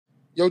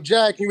Yo,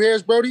 Jack, can you hear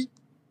us, Brody?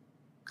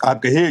 I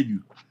can hear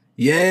you.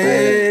 Yeah.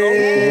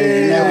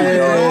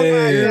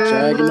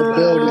 Jag in the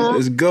building.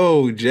 Let's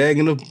go. Jag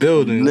in the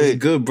building. What's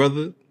good,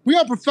 brother? We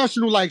are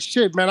professional like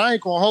shit, man. I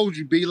ain't gonna hold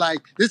you, B. Like,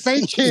 this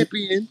ain't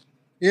champion.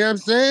 You know what I'm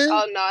saying?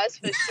 Oh, no, it's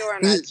for sure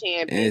not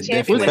champion. It's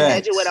Champion would have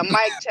had you definitely with a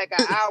mic check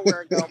an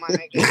hour ago, my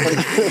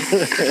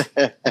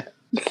nigga.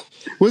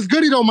 What's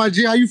goody though, my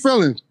G? How you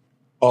feeling?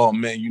 Oh,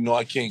 man, you know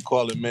I can't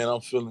call it, man. I'm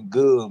feeling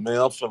good, man.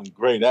 I'm feeling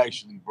great,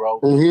 actually,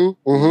 bro. That's You know good,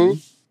 what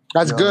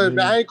I mean?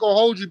 man. I ain't gonna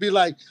hold you, be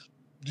like,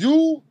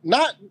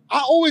 I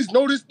always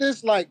notice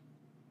this, like,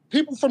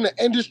 people from the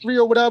industry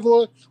or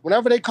whatever,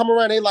 whenever they come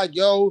around, they like,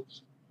 yo,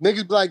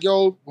 niggas be like,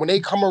 yo, when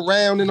they come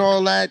around and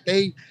all that,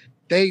 they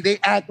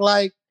act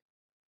like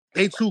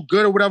they too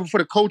good or whatever for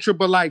the culture,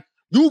 but like,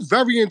 you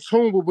very in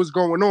tune with what's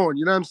going on,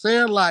 you know what I'm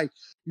saying? Like,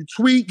 you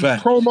tweet, you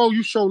promo,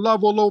 you show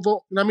love all over, you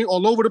know what I mean,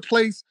 all over the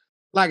place.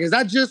 Like, is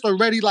that just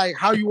already like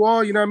how you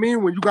are, you know what I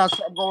mean, when you got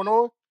something going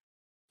on?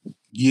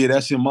 Yeah,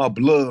 that's in my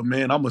blood,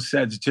 man. I'm a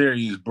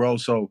Sagittarius, bro.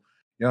 So,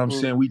 you know what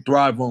I'm saying? We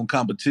thrive on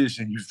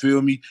competition, you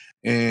feel me?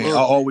 And I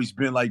always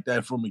been like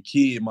that from a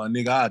kid, my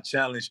nigga.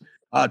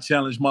 I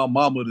challenge my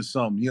mama to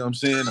something, you know what I'm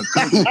saying? A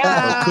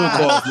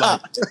cook-off,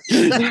 like,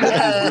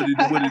 that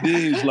is what it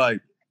is. Like,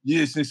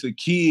 yeah, since a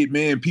kid,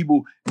 man,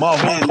 people, my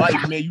whole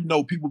life, man, you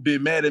know, people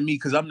been mad at me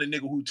because I'm the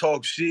nigga who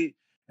talks shit.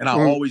 And I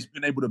always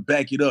been able to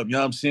back it up. You know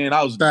what I'm saying?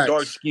 I was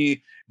dark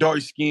skinned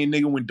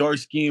nigga when dark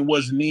skin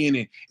wasn't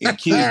in and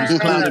kids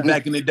was clowning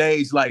back in the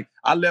days. Like,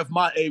 I left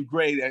my 8th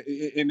grade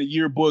in the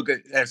yearbook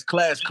as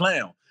class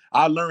clown.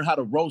 I learned how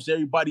to roast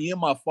everybody in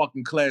my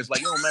fucking class.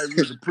 Like, it don't matter if you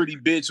was a pretty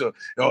bitch or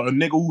a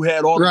nigga who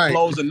had all the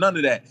clothes and none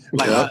of that.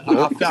 Like,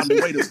 I found a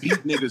way to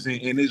beat niggas,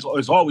 and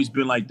it's always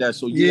been like that.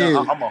 So, yeah.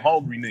 I'm a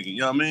hungry nigga. You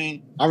know what I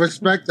mean? I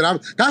respect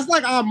it. That's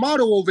like our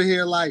motto over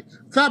here. Like,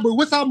 Fabry,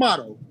 what's our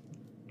motto?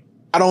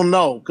 I don't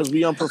know, because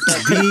we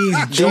unprofessional.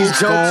 These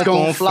jokes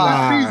gonna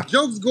fly. These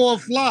jokes gonna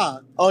fly.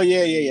 Oh,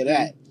 yeah,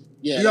 that.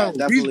 Yeah, yo,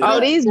 definitely.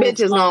 These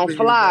bitches gonna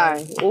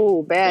fly.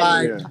 Ooh, bad.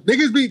 Like,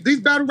 niggas these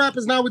battle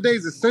rappers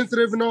nowadays are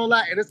sensitive and all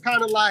that, and it's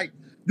kind of like,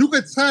 you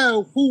could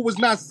tell who was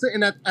not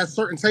sitting at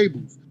certain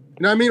tables.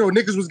 You know what I mean? Or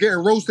niggas was getting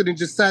roasted and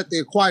just sat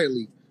there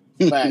quietly.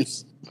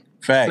 Facts.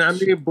 You know what I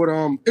mean? But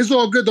it's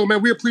all good though,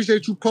 man. We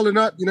appreciate you pulling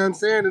up, you know what I'm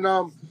saying?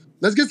 And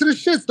let's get to the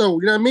shit though,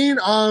 you know what I mean?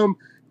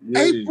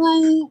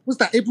 April, what's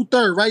that? April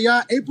 3rd, right,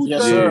 y'all? April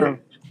 3rd. Sir.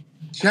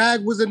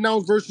 Jag was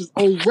announced versus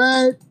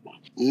O-Red.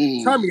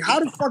 Tell me, how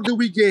the fuck did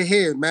we get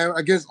here, man,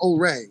 against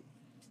O-Red?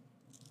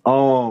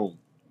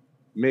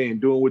 Man,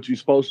 doing what you're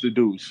supposed to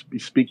do.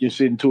 Speaking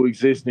shit into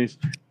existence.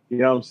 You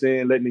know what I'm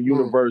saying? Letting the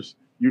universe,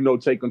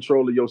 take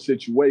control of your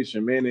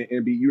situation, man.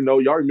 And be,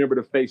 y'all remember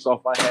the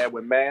face-off I had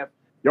with Mav?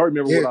 Y'all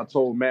remember what I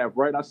told Mav,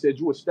 right? I said,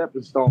 you a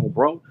stepping stone,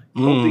 bro.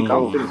 Don't think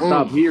I'm going to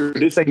stop here.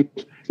 This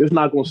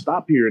not going to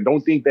stop here. And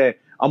don't think that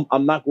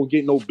I'm not going to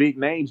get no big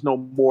names no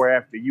more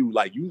after you.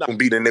 Like, you not going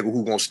to be the nigga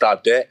who going to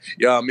stop that.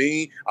 You know what I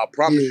mean? I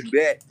promise you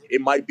that.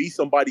 It might be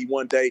somebody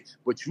one day,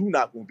 but you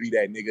not going to be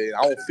that nigga. And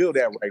I don't feel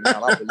that right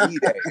now. And I believe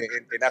that.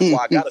 And that's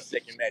why I got a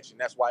second match. And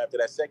that's why after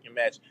that second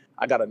match,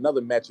 I got another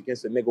match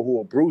against a nigga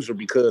who a bruiser,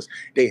 because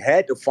they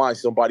had to find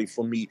somebody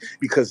for me,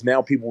 because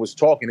now people was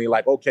talking. They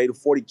like, okay, the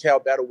 40 cal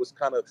battle was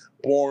kind of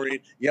boring.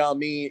 You know what I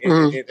mean?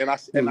 And I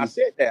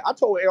said that. I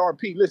told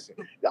ARP, listen,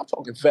 y'all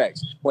talking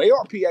facts. When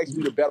ARP asked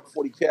me to battle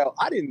 40 cal,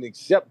 I didn't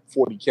accept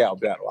 40 cal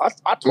battle.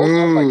 I told him,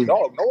 I was like,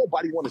 dog,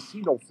 nobody want to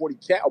see no 40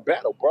 cal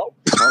battle, bro.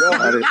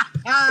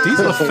 These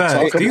are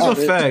facts. These are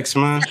facts,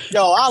 man.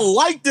 Yo, I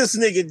like this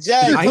nigga,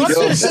 Jag.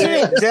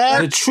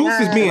 The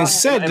truth is being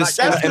said. And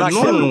I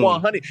kept it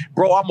 100.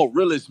 Bro, I'm a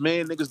realist,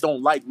 man. Niggas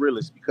don't like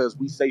realists because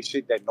we say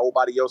shit that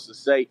nobody else will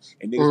say,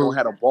 and niggas don't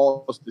have the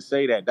balls to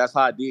say that. That's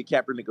how I did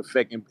Kaepernick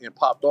effect and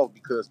popped off,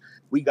 because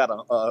we got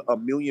a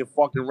million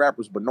fucking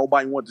rappers, but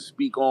nobody wanted to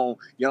speak on,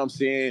 you know what I'm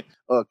saying,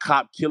 a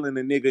cop killing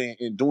a nigga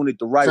and doing it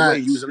the right way,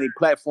 using a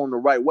platform the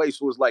right way.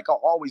 So it's like, I've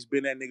always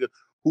been that nigga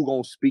who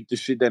gonna speak the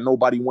shit that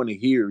nobody want to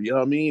hear, you know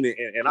what I mean?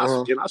 And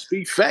I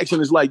speak facts,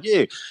 and it's like,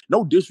 yeah,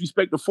 no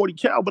disrespect to 40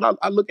 cal, but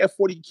I look at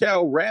 40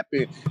 cal rap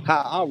and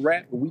how I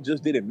rap, and we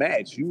just didn't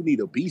match. You need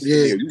a beast in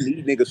there. You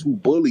need niggas who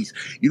bullies.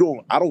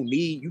 You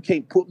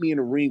can't put me in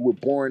a ring with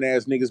boring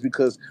ass niggas,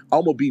 because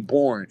I'm gonna be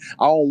boring.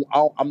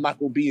 I'm not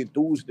gonna be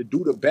enthused to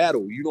do the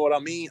battle. You know what I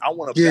mean? I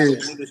want to battle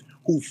niggas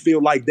who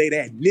feel like they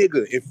that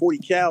nigga. And 40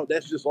 cal,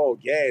 that's just all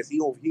gas. He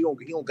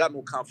don't got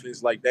no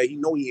confidence like that. He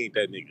know he ain't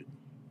that nigga.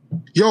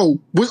 Yo,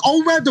 was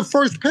O-Red the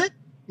first pick?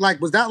 Like,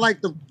 was that like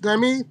I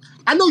mean,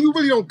 I know you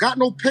really don't got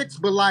no picks,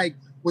 but like,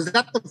 was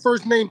that the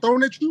first name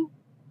thrown at you?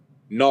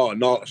 No,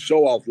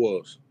 Show Off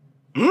was.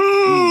 That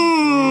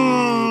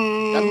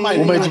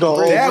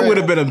would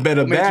have been a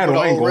better battle.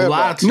 I ain't gonna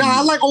lie to you. Nah,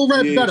 I like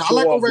O-Red better. I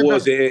like O-Red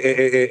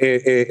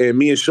better. And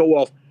me and Show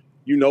Off,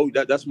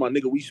 that's my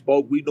nigga. We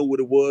spoke. We knew what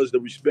it was, the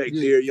respect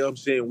there. You know what I'm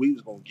saying? We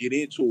was gonna get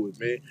into it,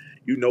 man.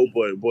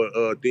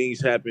 But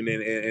things happened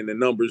and the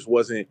numbers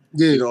wasn't,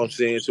 you know what I'm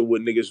saying, to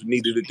what niggas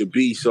needed it to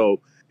be.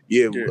 So,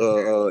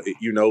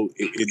 you know,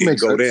 it didn't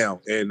go down.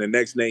 And the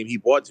next name he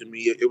bought to me,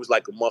 it was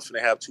like a month and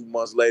a half, 2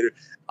 months later.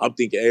 I'm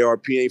thinking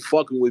ARP ain't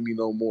fucking with me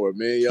no more,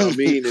 man. You know what I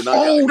mean? And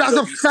that's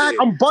a fact.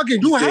 I'm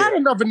bugging. You had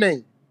another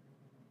name.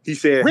 He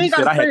said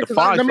I had to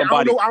find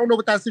somebody. I don't know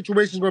what that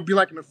situation is going to be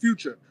like in the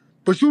future,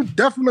 but you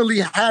definitely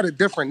had a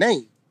different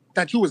name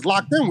that you was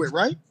locked in with,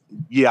 right?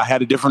 Yeah, I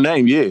had a different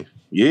name.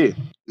 Yeah.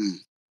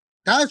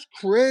 That's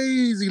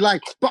crazy.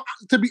 Like, but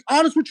to be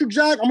honest with you,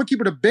 Jack, I'm gonna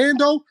keep it a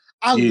bando.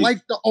 I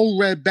like the old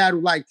red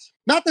battle. Like,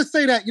 not to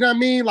say that, you know what I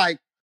mean? Like,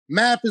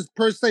 Math is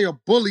per se a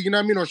bully, you know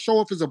what I mean? Or Show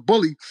Off is a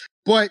bully,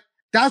 but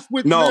that's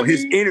what. No,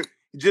 you know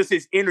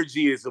his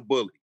energy is a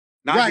bully.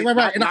 Right.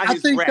 And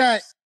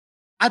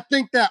I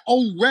think that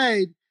old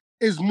red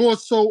is more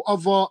so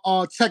of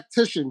a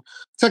tactician.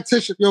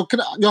 Yo,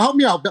 help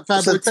me out,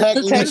 Fat Boy.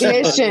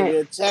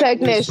 Technician.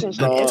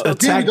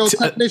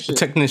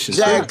 Technician.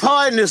 Jack,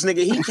 pardon this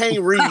nigga. He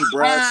can't read,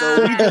 bro.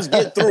 So we just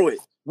get through it.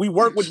 We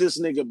work with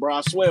this nigga, bro.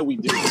 I swear we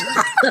do.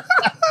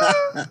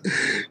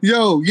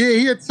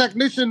 He a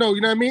technician though.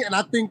 You know what I mean? And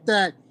I think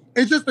that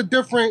it's just a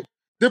different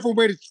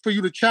way for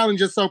you to challenge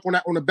yourself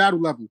on a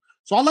battle level.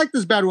 So I like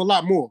this battle a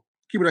lot more.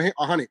 Keep it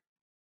 100.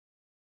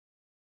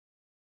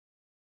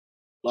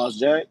 Lost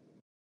Jack?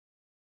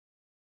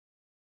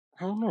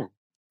 I don't know.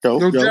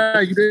 Yo.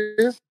 Jack, you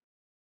there?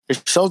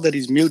 It shows that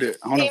he's muted.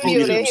 I don't know if he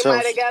muted himself. He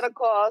might have got a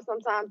call.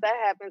 Sometimes that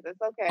happens. It's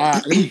okay. All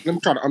right, let me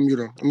try to unmute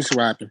him. Let me see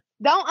what happens.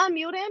 Don't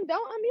unmute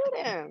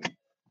him.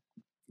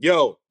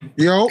 Yo.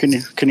 Can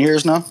you hear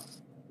us now?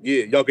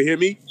 Yeah, y'all can hear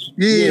me?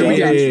 Yeah, we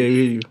got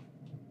you.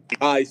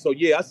 All right, so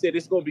I said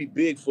it's gonna be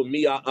big for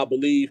me. I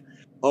believe.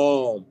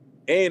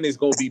 And it's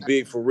gonna be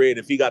big for Red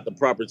if he got the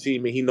proper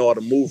team and he know how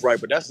to move right.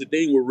 But that's the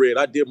thing with Red.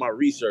 I did my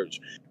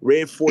research.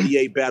 Red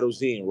 48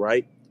 battles in,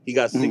 right? He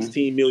got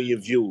 16 million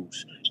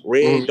views.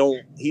 Red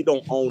don't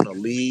own a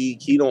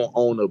league. He don't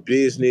own a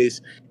business.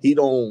 He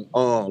don't you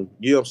know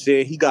what I'm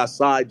saying? He got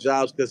side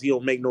jobs because he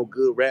don't make no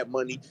good rap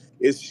money.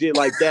 It's shit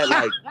like that.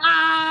 Like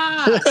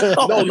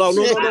no.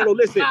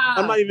 Listen,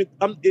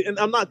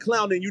 I'm not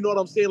clowning. You know what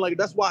I'm saying? Like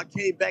that's why I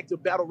came back to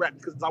battle rap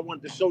because I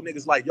wanted to show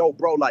niggas like, yo,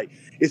 bro, like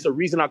it's a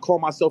reason I call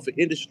myself an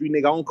industry nigga.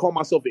 I don't call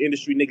myself an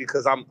industry nigga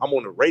because I'm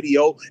on the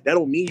radio. That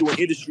don't mean you an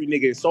industry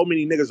nigga. And so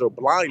many niggas are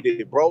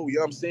blinded, bro. You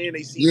know what I'm saying?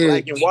 They see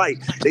black and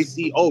white. They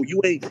see, oh, you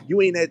ain't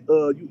at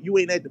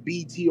the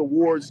BET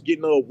Awards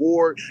getting an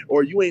award,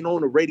 or you ain't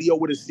on the radio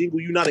with a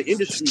single. You not an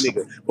industry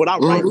nigga. But I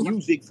write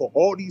music for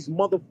all these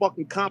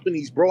motherfucking companies.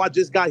 Bro, I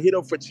just got hit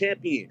up for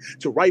Champion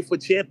to write for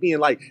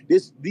Champion. Like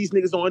these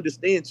niggas don't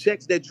understand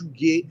checks that you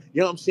get, you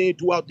know what I'm saying,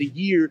 throughout the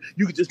year.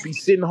 You could just be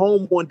sitting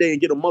home one day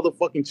and get a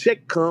motherfucking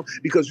check come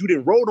because you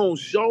didn't wrote on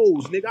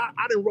shows, nigga.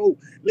 I didn't wrote.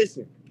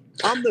 Listen,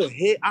 I'm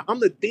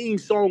the theme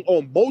song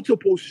on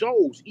multiple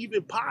shows,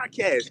 even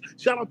podcasts.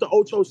 Shout out to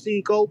Ocho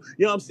Cinco.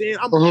 You know what I'm saying?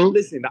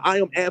 Listen, the I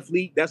Am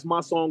Athlete, that's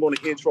my song on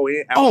the intro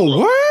and outro. Oh,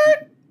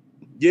 what?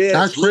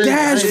 Yeah, that's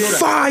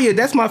fire.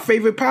 That's my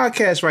favorite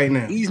podcast right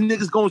now. These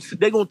niggas gonna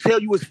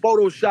tell you it's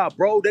Photoshop,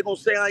 bro. They gonna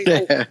say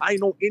I ain't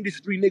no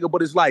industry nigga,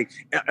 but it's like,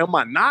 am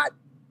I not?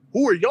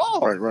 Who are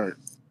y'all? Right.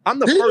 I'm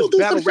the first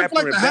battle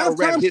rapper in battle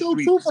rap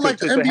history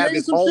to have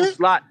his own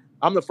slot.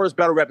 I'm the first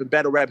battle rap in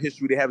battle rap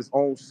history to have his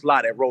own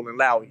slot at Rolling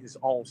Loud in his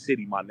own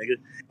city, my nigga.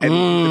 And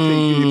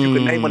if you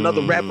can name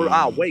another rapper,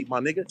 I'll wait, my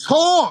nigga.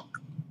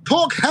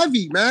 Talk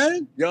heavy,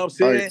 man. You know what I'm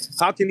saying? Right.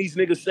 How can these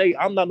niggas say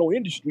I'm not no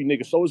industry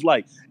nigga? So it's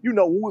like, you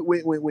know,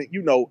 when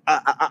you know,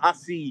 I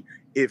see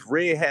if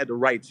Red had the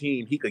right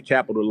team, he could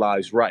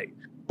capitalize right.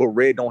 But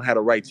Red don't have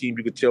the right team.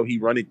 You could tell he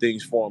running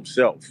things for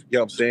himself. You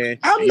know what I'm saying?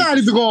 I'm not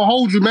even gonna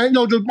hold you, man.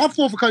 No, my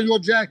fault for cutting you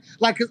off, Jack.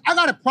 Like, cause I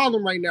got a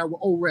problem right now with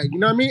O-Red. You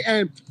know what I mean?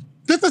 And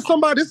this is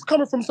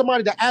coming from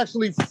somebody that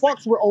actually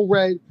fucks with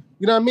O-Red.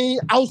 You know what I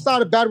mean?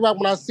 Outside of battle rap,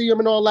 when I see him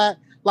and all that.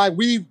 Like,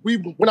 we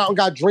went out and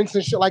got drinks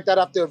and shit like that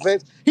after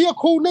events. He a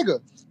cool nigga.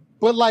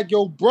 But, like,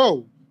 yo,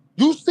 bro,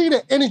 you see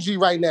the energy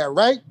right now,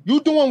 right? You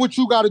doing what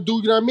you got to do,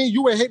 you know what I mean?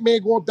 You and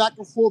Hitman going back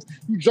and forth.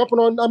 You jumping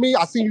on,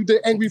 I seen you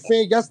did Angry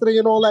Fan yesterday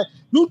and all that.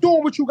 You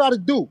doing what you got to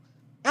do.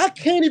 I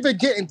can't even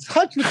get in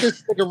touch with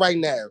this nigga right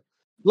now.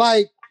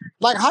 Like,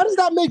 how does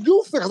that make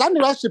you feel? Because I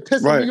know that shit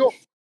pissing me off.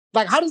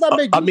 Like, how does that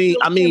make you feel?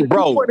 I mean,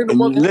 bro,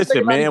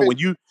 listen, man, when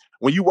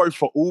you work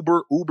for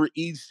Uber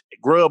Eats,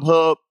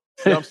 Grubhub,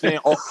 you know what I'm saying?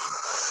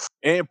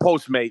 And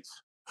Postmates.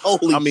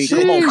 Holy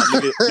shit. Come on, my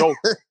nigga.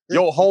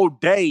 Your whole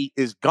day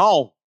is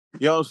gone.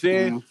 You know what I'm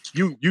saying?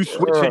 You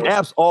switching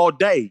apps all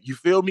day. You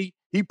feel me?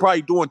 He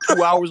probably doing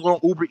 2 hours on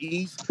Uber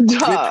Eats, then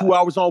 2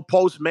 hours on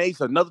Postmates,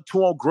 another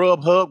 2 on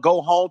Grubhub,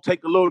 go home,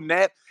 take a little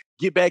nap,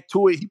 get back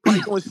to it. He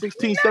probably doing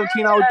 16,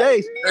 17-hour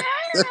days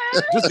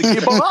just to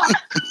get by.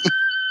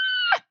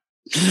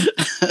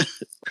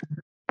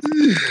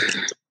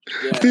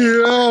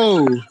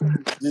 Yo.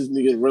 This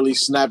nigga really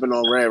snapping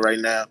on Red right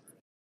now.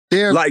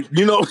 Yeah. Like,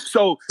 you know,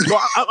 so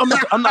I'm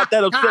not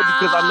that upset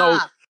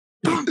because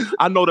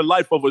I know the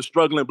life of a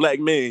struggling black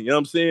man, you know what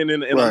I'm saying?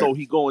 And I know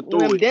he going through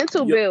Them it.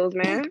 dental bills,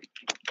 man.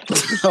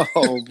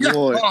 Oh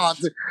boy.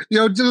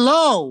 Yo,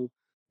 Jalo.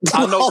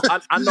 I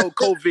know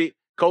COVID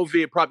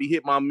COVID probably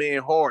hit my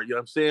man hard. You know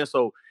what I'm saying?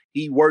 So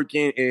he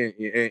working,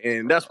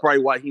 and that's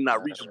probably why he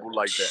not reachable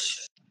like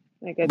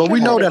that. But we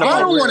know that I about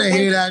don't want to Red.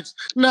 hear that.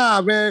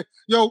 Nah, man.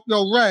 Yo,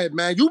 Red,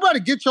 man. You better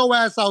get your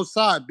ass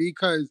outside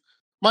because,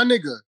 my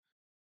nigga,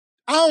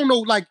 I don't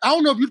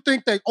know if you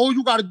think that all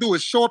you got to do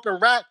is show up and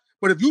rap,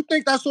 but if you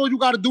think that's all you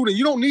got to do, then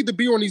you don't need to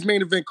be on these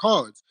main event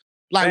cards.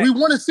 Like, Facts. we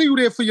want to see you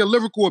there for your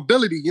lyrical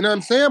ability, you know what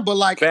I'm saying? But,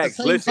 like, Facts.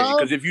 at the same time...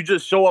 Because if you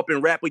just show up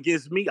and rap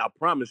against me, I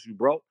promise you,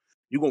 bro,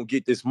 you gonna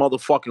get this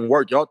motherfucking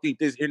work. Y'all think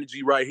this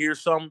energy right here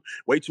something?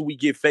 Wait till we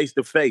get face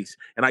to face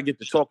and I get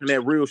to talking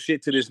that real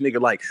shit to this nigga.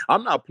 Like,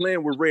 I'm not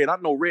playing with Red. I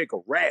know Red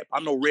can rap.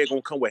 I know Red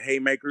gonna come with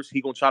haymakers. He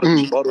gonna try to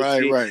rebuttal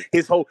shit. Right.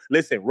 His whole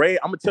listen, Red,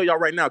 I'm gonna tell y'all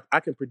right now, I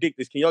can predict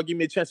this. Can y'all give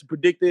me a chance to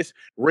predict this?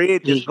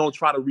 Red is gonna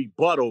try to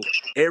rebuttal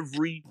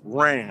every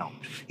round.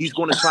 He's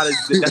gonna try to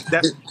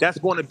that's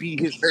gonna be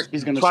he's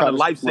gonna try to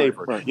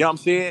lifesaver. Right. You know what I'm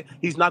saying?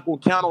 He's not gonna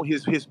count on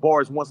his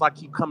bars once I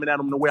keep coming at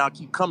him the way I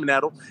keep coming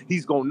at him.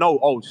 He's gonna know,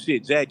 oh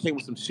shit, Jag came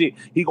with some shit.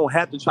 He gonna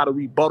have to try to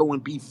rebuttal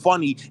and be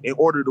funny in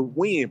order to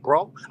win,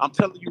 bro. I'm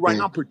telling you right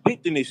now, I'm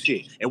predicting this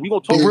shit, and we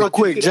gonna talk real about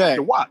quick, this shit Jag.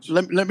 after watch.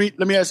 Let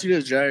me ask you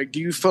this, Jag. Do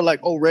you feel like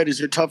Red is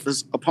your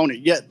toughest opponent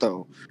yet,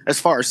 though, as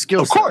far as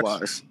skill set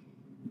wise?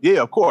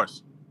 Yeah, of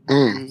course.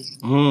 Yeah,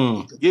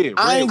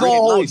 I ain't gonna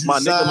hold you, my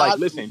son. nigga. Like,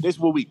 listen, this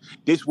what we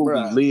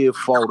live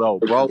for, though,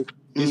 bro.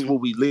 This is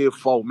what we live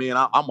for, man.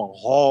 I'm a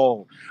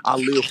hog. I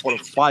live for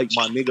the fight,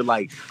 my nigga.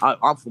 Like,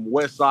 I'm from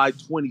West Side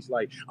 20s.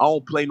 Like, I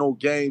don't play no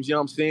games, you know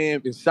what I'm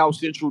saying? In South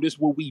Central, this is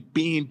what we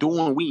been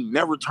doing. We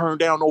never turn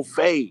down no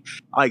fade.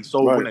 Like,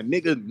 so when a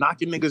nigga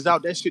knocking niggas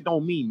out, that shit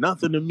don't mean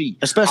nothing to me.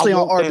 Especially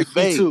on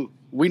RBE, too.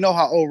 We know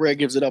how Red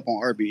gives it up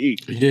on RBE.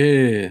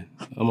 Yeah.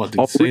 I'm about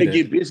to say that.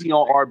 Get busy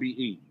on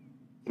RBE.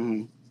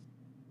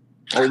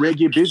 Red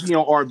get busy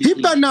on RBE. He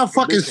better not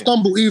fucking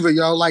stumble either,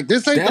 yo. Like,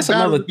 this ain't That's the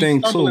battle another to be thing,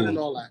 stumbling too. and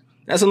all that.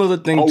 That's another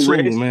thing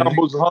too, man.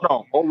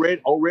 Hold on.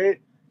 Red,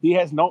 he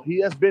has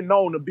been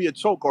known to be a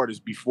choke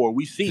artist before.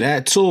 We see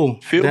that too.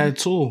 That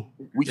too.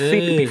 We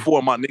seen it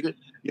before, my nigga.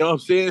 You know what I'm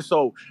saying?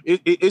 So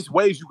it's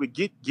ways you could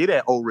get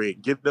at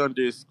Red, get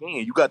under his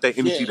skin. You got that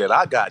energy that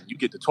I got. You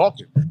get to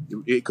talking.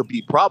 It could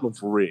be a problem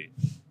for Red.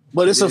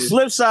 But it's a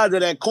flip side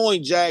to that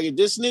coin, Jag. If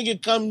this nigga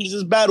comes to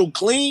this battle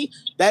clean,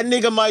 that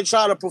nigga might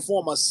try to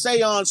perform a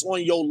seance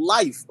on your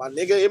life, my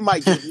nigga. It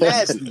might get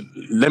nasty.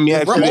 Let me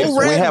ask you this.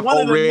 When have one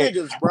of the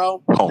niggas,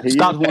 bro. Oh,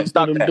 stop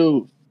that.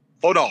 Dude.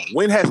 Hold on.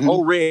 When has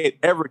Red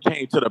ever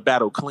came to the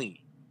battle clean?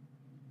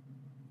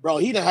 Bro,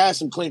 he done had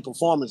some clean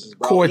performances,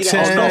 bro. Cortez.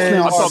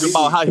 I'm talking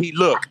about how he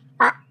looked.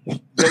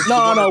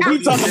 No,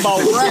 we talking about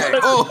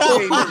rap.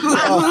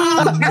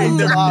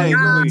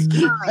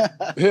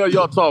 Hell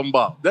y'all talking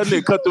about? That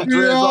nigga cut them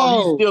dreads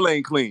off, he still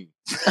ain't clean.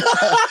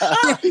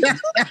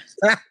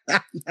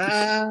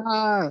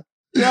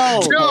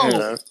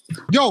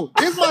 Yo,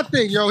 here's my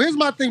thing, Here's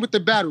my thing with the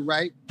battle,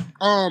 right?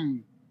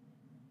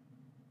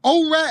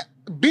 Rap,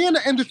 being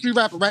an industry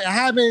rapper, right?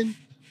 Having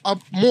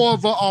more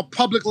of a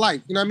public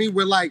life, you know what I mean?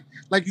 Where like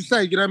you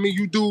said, you know what I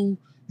mean?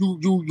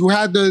 You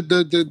had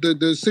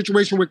the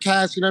situation with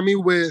Cass, you know what I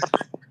mean? Where,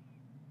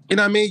 you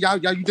know what I mean? Y'all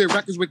you did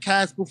records with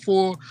Cass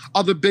before,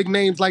 other big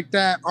names like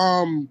that.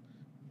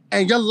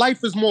 And your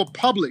life is more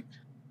public.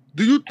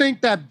 Do you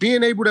think that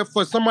being able to,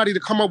 for somebody to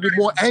come up with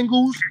more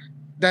angles,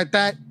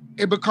 that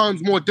it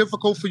becomes more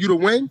difficult for you to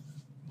win?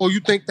 Or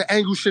you think the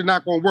angle shit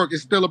not gonna work?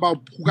 It's still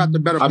about who got the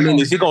better. I mean,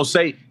 is he gonna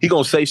say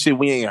shit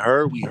we ain't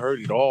heard? We heard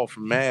it all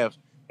from Mav.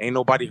 Ain't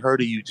nobody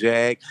heard of you,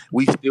 Jag.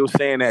 We still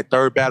saying that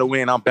third battle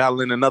win, I'm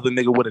battling another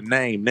nigga with a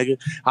name,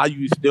 nigga. How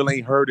you still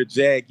ain't heard of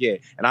Jag yet?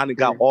 And I done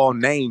got all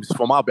names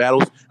for my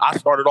battles. I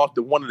started off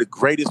to one of the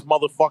greatest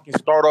motherfucking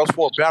start-offs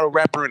for a battle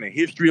rapper in the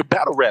history of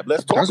battle rap.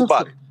 Let's talk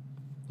about it.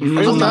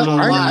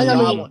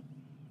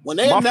 When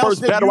they my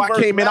first battle, I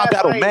came in, I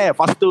battled Mav.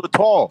 I stood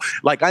tall.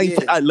 Like, I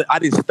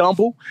didn't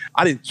stumble.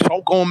 I didn't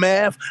choke on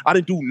Mav. I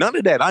didn't do none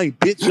of that. I ain't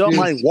bitch up.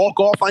 I ain't walk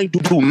off. I ain't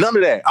do none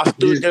of that. I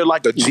stood there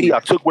like a G. I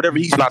took whatever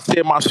he said. I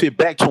said my shit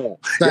back to him. You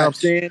know what I'm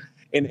saying?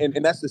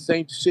 And that's the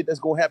same shit that's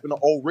gonna happen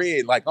to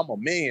Red. Like, I'm a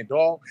man,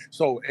 dog.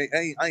 So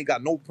I ain't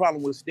got no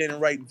problem with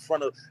standing right in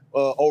front of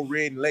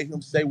Red and let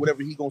him say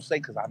whatever he gonna say,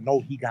 because I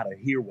know he gotta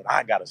hear what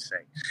I gotta say.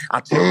 I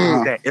tell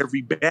him that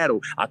every battle.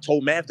 I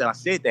told Mav that I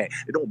said that.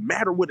 It don't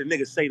matter what a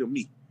nigga say to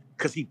me,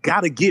 because he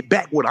gotta get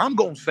back what I'm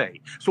gonna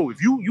say. So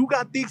if you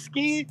got thick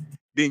skin,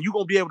 then you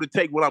gonna be able to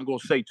take what I'm gonna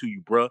say to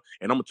you, bruh.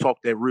 And I'm gonna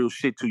talk that real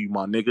shit to you,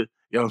 my nigga.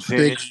 You know what I'm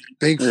saying?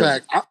 Big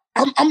fact.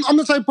 I'm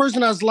the type of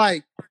person that's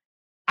like,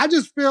 I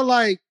just feel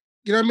like,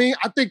 you know what I mean?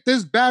 I think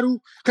this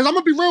battle, because I'm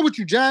going to be real with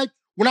you, Jag.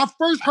 When I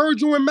first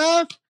heard you in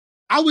Mav,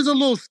 I was a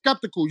little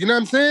skeptical, you know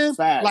what I'm saying?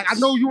 Facts. Like, I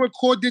know you and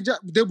Core did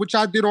what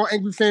y'all did on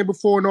Angry Fan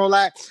before and all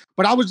that,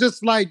 but I was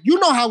just like, you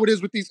know how it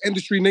is with these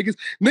industry niggas.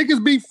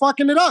 Niggas be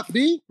fucking it up,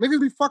 B.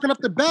 Niggas be fucking up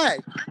the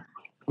bag.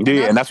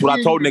 Yeah, and that's what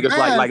I told niggas.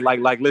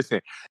 Like,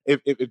 listen,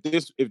 if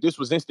this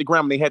was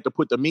Instagram and they had to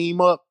put the meme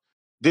up,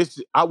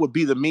 I would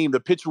be the meme. The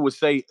picture would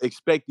say,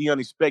 expect the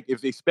unexpected.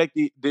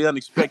 If the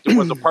unexpected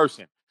was a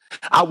person.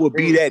 I would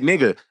be that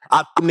nigga.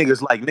 I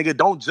niggas like, nigga,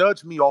 don't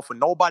judge me off of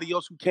nobody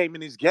else who came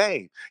in this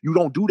game. You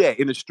don't do that.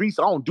 In the streets,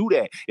 I don't do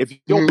that. If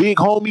your big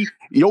homie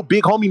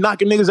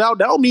knocking niggas out,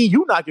 that don't mean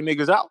you knocking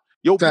niggas out.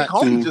 Your big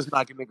homie just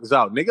knocking niggas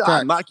out. Nigga,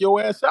 I knock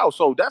your ass out.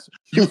 So that's,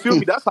 you feel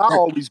me? That's how I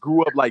always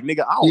grew up. Like,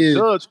 nigga, I don't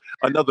judge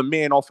another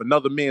man off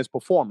another man's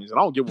performance. And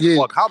I don't give a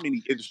fuck how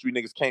many industry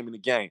niggas came in the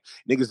game.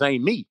 Niggas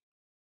ain't me.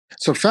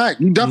 It's a fact.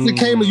 You definitely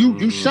came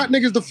and you shut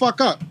niggas the fuck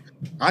up.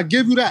 I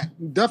give you that.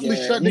 You definitely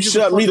shut niggas you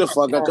shut me the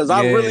fuck up because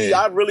I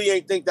really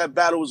ain't think that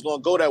battle was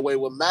gonna go that way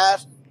with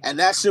Math, and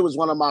that shit was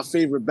one of my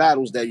favorite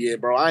battles that year,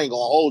 bro. I ain't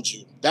gonna hold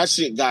you. That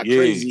shit got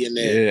crazy in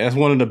there. Yeah, that's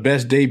one of the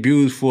best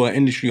debuts for an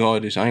industry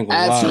artist. I ain't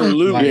gonna lie.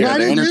 Absolutely.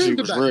 It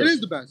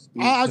is the best.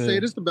 I say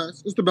it is the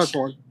best. It's the best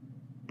one.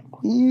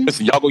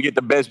 Listen, y'all go get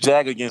the best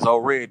Jag against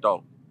Red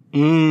though.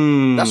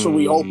 That's what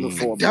we hoping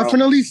for, bro.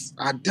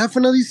 I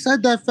definitely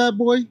said that, fat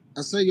boy.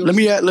 I say, yo, let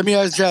me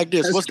ask Jack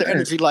this: what's the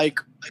energy like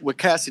with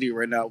Cassidy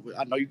right now?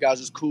 I know you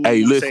guys is cool.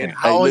 Hey, listen.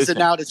 How is it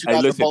now that you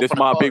guys are both this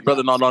my big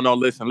brother. No.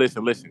 Listen.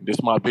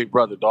 This my big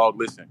brother, dog.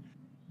 Listen.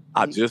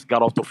 I just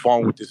got off the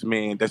phone with this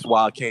man. That's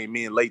why I came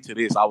in late to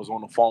this. I was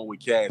on the phone with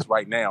Cass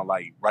right now,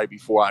 like right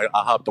before I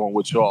hopped on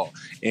with y'all,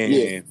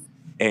 and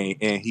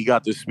he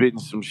got to spitting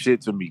some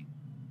shit to me.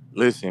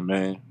 Listen,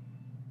 man.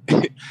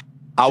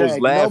 I was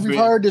laughing. We've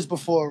heard this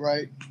before,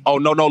 right? Oh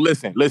no!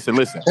 Listen.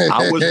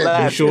 I was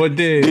laughing. He sure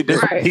did.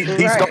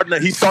 He's starting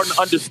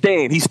to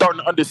understand. He's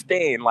starting to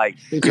understand. Like,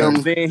 you know what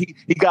I'm saying?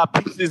 He got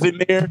pieces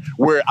in there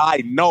where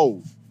I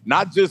know,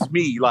 not just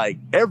me. Like,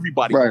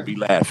 everybody will be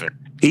laughing.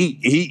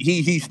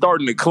 He's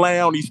starting to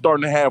clown. He's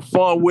starting to have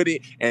fun with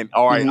it. And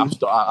all right,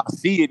 I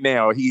see it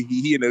now.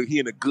 He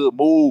in a good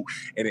mood,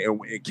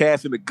 and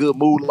Cass in a good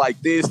mood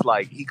like this,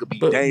 like he could be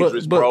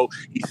dangerous, bro.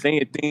 He's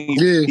saying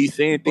things. He's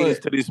saying things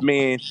to this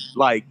man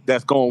like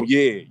that's going.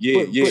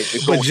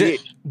 It's going to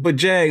hit. But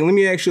Jag, let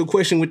me ask you a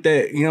question with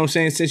that. You know what I'm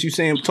saying? Since you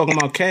saying talking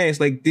about Cass,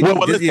 like did you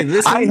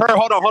listen? I ain't heard.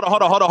 Hold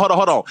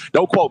on.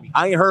 Don't quote me.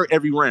 I ain't heard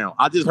every round.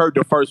 I just heard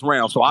the first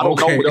round, so I don't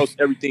know what else.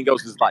 Everything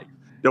else is like.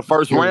 The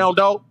first round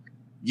though.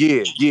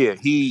 Yeah.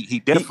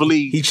 He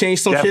definitely he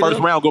changed some that shit first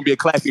up? round gonna be a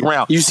classic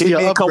round. You see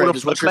man coming up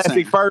is with a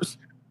classic first.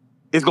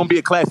 It's gonna be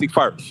a classic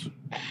first.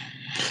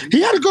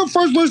 He had a good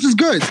first versus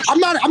goods. I'm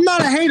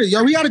not a hater,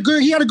 yo. He had a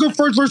good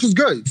first versus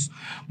goods.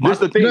 That's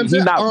the thing. He's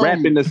not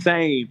rapping the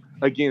same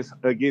against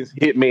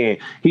Hitman.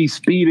 He's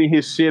speeding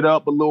his shit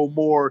up a little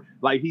more.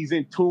 Like he's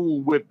in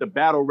tune with the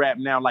battle rap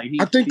now. Like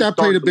I think that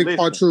played a big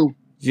part too.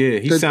 Yeah,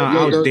 he sound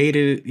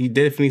outdated. He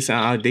definitely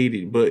sound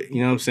outdated. But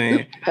you know what I'm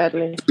saying?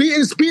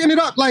 Speeding it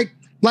up like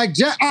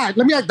Jag. All right,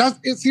 let me ask.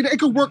 It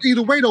could work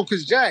either way though,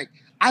 because Jag,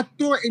 I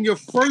thought in your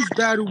first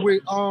battle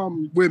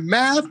with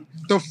Math,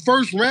 the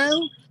first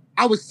round,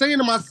 I was saying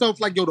to myself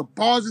like, yo, the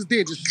bars is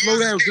there. Just slow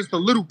down just a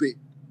little bit.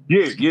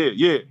 Yeah.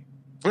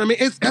 I mean,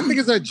 I think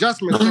it's an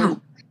adjustment.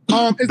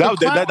 So,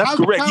 that's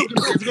correct.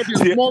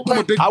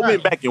 I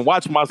went back and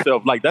watched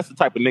myself. Like that's the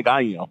type of nigga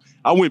I am.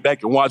 I went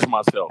back and watched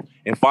myself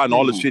and find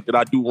all the shit that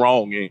I do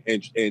wrong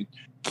and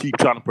keep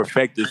trying to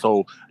perfect it.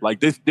 So like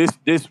this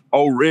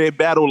old Red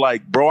battle,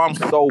 like bro, I'm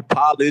so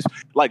polished.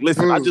 Like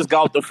listen, I just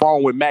got off the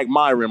phone with Mac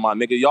Myron, my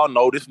nigga. Y'all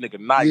know this nigga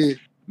nice. Yeah.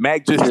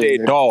 Mac just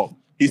said, dog.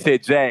 He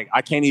said, Jag,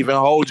 I can't even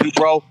hold you,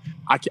 bro.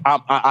 I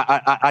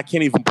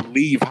can't even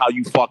believe how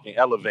you fucking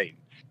elevate.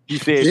 He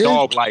said,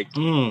 dog, like,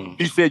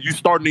 he said, you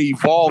starting to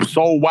evolve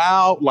so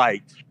wild,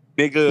 like,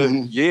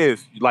 nigga,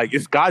 yes, like,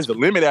 it's sky's the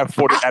limit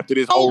after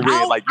this old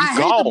Red. Like, you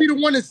gone. I hate to be the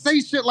one to say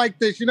shit like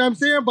this, you know what I'm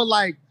saying? But,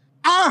 like,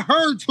 I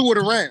heard two of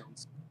the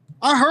rounds.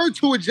 I heard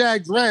two of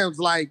Jag's rounds.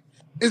 Like,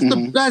 it's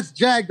the best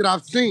Jag that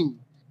I've seen.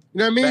 You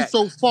know what I mean?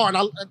 So far.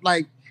 And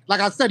like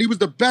I said, he was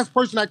the best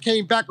person that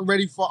came back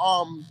already for,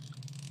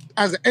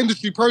 as an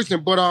industry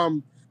person. But,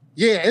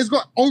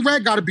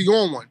 O-Rad got to be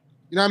on one.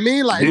 You know what I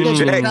mean? Like, it's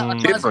gonna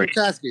be different.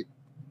 Casket.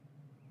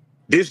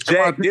 This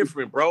Jag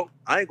different, bro.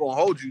 I ain't gonna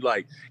hold you.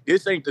 Like,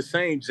 this ain't the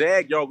same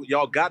Jag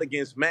y'all got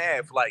against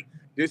Mav. Like,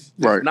 this is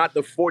not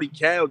the 40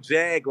 cal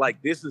Jag.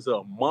 Like, this is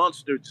a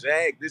monster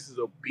Jag. This is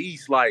a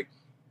beast. Like,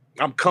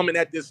 I'm coming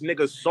at this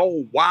nigga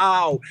so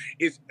wild.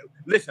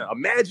 Listen,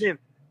 imagine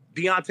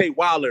Deontay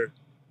Wilder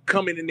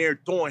coming in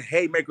there throwing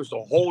haymakers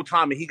the whole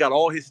time and he got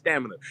all his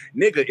stamina.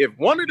 Nigga, if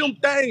one of them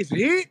things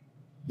hit,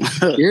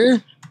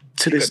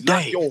 to this day,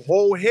 knock your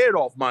whole head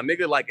off, my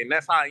nigga. Like, and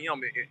that's how I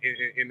am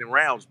in the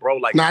rounds, bro.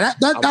 Like,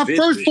 that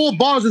first 4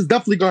 bars is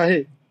definitely gonna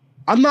hit.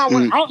 I'm not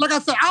one. Like I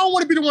said, I don't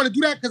want to be the one to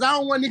do that because I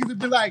don't want niggas to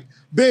be like,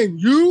 Ben,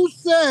 you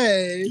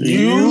said.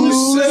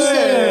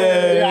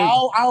 Yeah,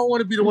 I don't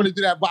want to be the one to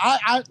do that. But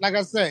I like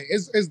I said,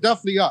 it's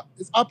definitely up.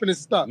 It's up and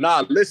it's stuck.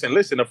 Nah, listen.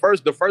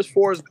 The first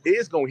 4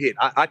 is gonna hit.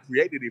 I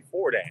created it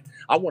for that.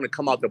 I want to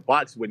come out the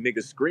box with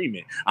niggas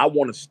screaming. I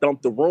want to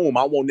stump the room.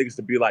 I want niggas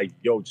to be like,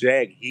 yo,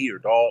 Jag here,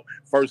 dog.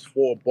 First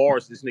 4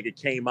 bars, this nigga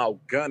came out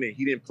gunning.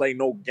 He didn't play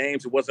no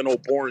games. It wasn't no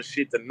boring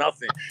shit to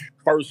nothing.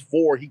 First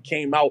 4, he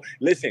came out.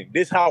 Listen,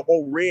 this how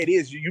O-Red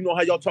is. You know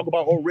how y'all talk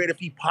about O-Red if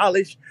he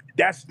polished?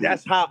 That's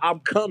how I'm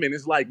coming.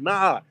 It's like,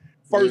 nah,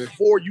 first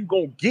 4, you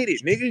gonna get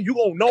it, nigga. You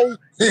gonna know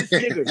this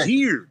nigga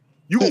here.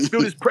 You gonna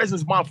feel this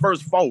presence my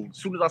first fold. As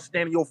soon as I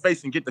stand in your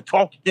face and get to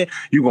talking,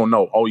 you gonna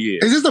know, oh yeah.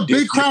 Is this a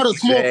big crowd or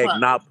small Jag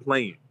crowd? not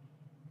playing.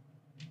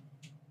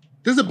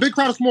 This is a big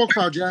crowd or small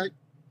crowd, Jag?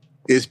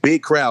 It's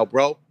big crowd,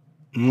 bro.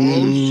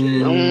 Oh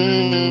shit.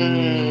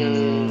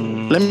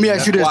 Let me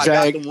ask you this, I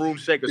Jag. got them room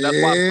shakers. That's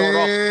why I start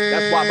off.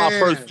 That's why my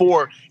first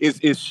four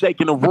is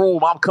shaking the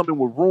room. I'm coming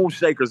with room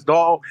shakers,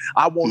 dog.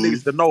 I want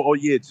niggas to know, oh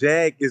yeah,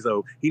 Jag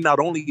he not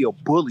only a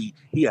bully,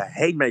 he a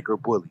haymaker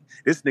bully.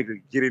 This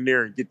nigga get in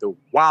there and get the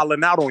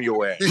wilding out on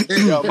your ass.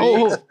 You know what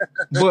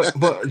I mean?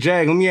 But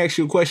Jag, let me ask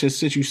you a question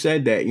since you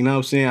said that. You know what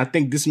I'm saying? I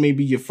think this may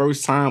be your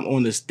first time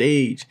on the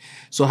stage.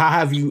 So how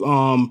have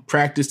you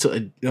practiced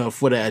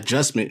for the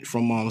adjustment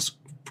from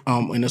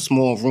in a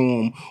small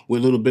room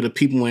with a little bit of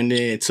people in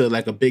there to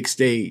like a big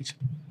stage?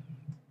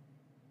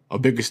 A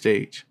bigger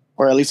stage.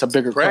 Or at least a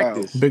bigger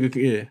Practice. crowd. Bigger,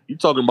 yeah. You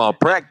talking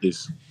about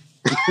practice.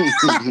 We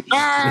talking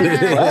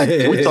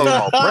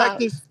about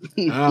practice.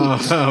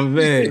 Oh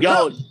man.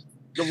 Yo,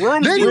 the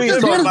room Then we you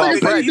talking just about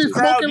like practice. these These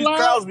loud?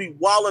 crowds be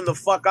wilding the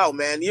fuck out,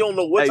 man. You don't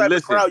know what Hey, type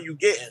listen. of crowd you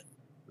getting.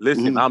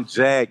 Listen, I'm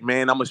Jag,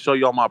 man. I'm gonna show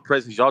y'all my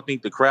presence. Y'all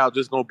think the crowd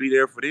just gonna be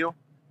there for them?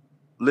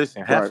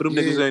 Listen, half of them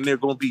niggas in there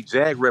gonna be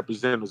Jag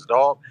representatives,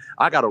 dog.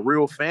 I got a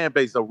real fan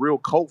base, a real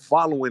cult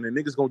following, and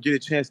niggas gonna get a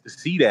chance to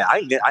see that. I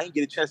ain't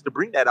get a chance to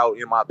bring that out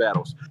in my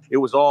battles. It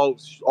was all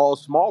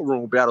small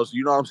room battles.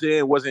 You know what I'm saying?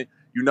 It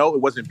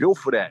wasn't built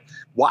for that.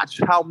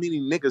 Watch how many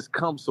niggas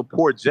come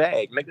support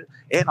Jag, nigga.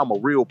 And I'm a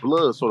real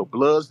blood. So the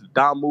Bloods, the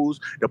Damus,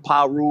 the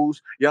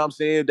Pirus, you know what I'm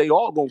saying? They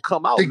all gonna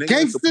come out. The nigga,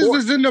 gangsters support.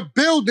 is in the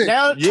building.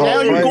 Now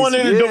Yeah, you're going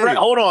in the yeah. direction.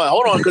 Hold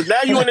on, because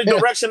now you're in the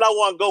direction I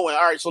want to go in.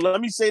 All right, so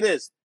let me say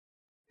this.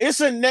 It's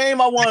a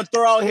name I want to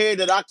throw out here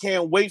that I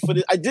can't wait for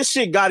this. This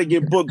shit got to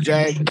get booked,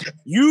 Jag.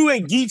 You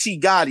and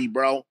Geechee Gotti,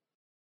 bro.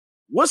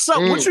 What's up?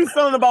 What you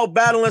feeling about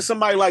battling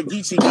somebody like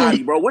Geechee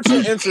Gotti, bro? What's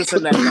your interest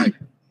in that night?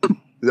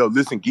 Yo,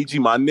 listen, Geechee,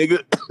 my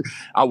nigga,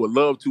 I would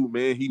love to,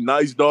 man. He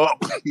nice, dog.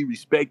 He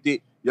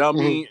respected. You know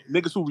what I mean?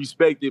 Niggas who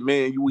respect it,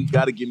 man, we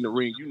gotta get in the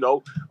ring, you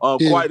know.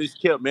 Quiet as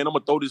kept, man. I'm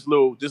gonna throw this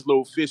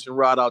little fishing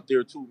rod out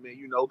there too, man.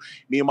 You know,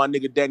 me and my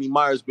nigga Danny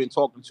Myers been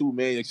talking too,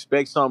 man.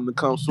 Expect something to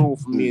come soon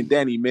from me and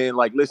Danny, man.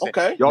 Like, listen,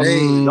 y'all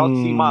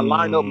see my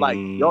lineup, like,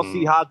 y'all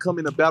see how I come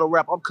in the battle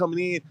rap. I'm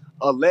coming in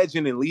a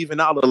legend and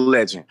leaving out a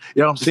legend.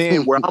 You know what I'm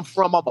saying? Where I'm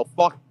from, I'm a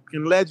fucking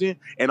legend,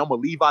 and I'm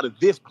gonna leave out of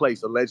this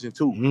place a legend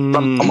too.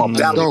 I'm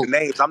battling the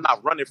names. I'm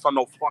not running from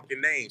no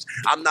fucking names.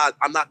 I'm not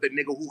the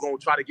nigga who gonna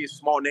try to get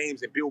small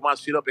names and build my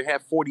shit up and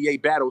have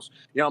 48 battles.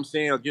 You know what I'm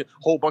saying? Or get a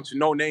whole bunch of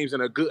no names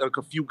and a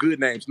few good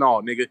names.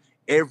 No, nigga.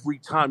 Every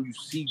time you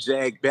see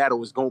Jag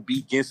battle, it's gonna be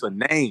against a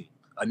name.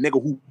 A nigga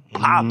who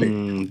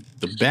popping.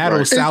 The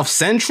battle South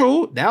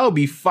Central? That would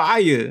be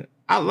fire.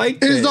 I like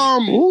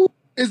that.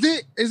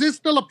 Is it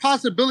still a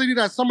possibility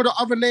that some of the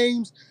other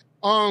names,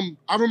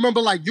 I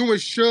remember like you and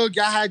Suge,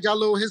 y'all had y'all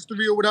little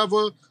history or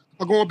whatever,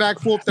 going back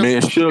and forth. Man,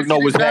 Suge know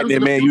what's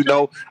happening, man. You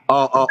know,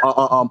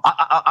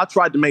 I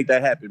tried to make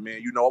that happen,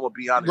 man. You know, I'm gonna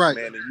be honest,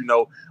 man. And you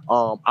know,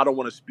 I don't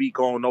want to speak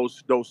on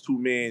those two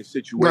men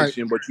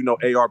situation, but you know,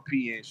 ARP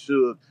and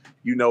Suge,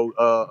 you know,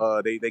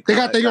 they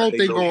got their own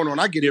thing going on.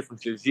 I get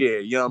differences, yeah.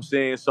 You know what I'm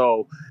saying?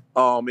 So,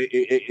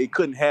 it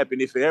couldn't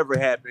happen. If it ever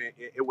happened,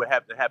 it would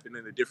have to happen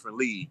in a different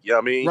league. You know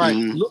what I mean? Right,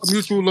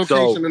 mutual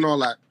location and all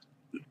that.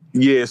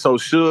 Yeah, so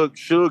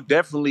Suge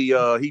definitely,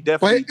 he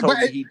definitely told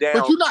me he down.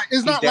 But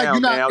it's not like you're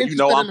not now. You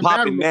know, I'm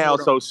popping now,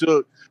 so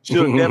Suge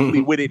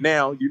definitely with it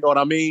now. You know what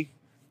I mean?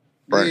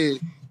 Right. Yeah.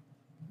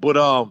 But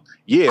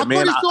yeah,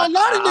 man. I saw a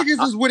lot of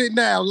niggas is with it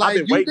now. Like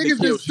I've been waiting to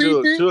kill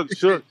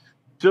Suge.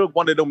 Suge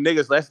one of them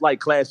niggas. That's like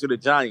Clash of the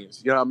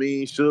Giants. You know what I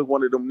mean? Suge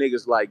one of them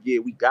niggas. Like, yeah,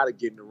 we gotta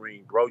get in the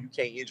ring, bro. You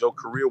can't end your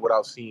career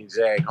without seeing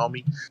Jag,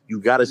 homie.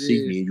 You gotta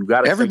see me. You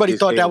gotta. Everybody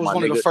thought that was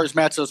one of the first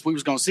matchups we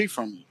was gonna see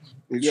from you.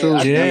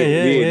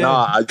 Yeah.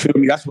 Nah, I feel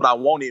me. That's what I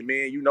wanted,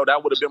 man. You know,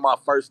 that would have been my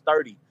first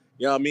 30.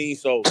 You know what I mean?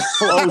 So,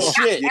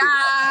 shit.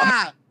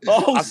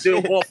 I'm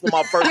still going for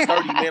my first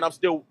 30, man. I'm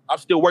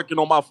still working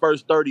on my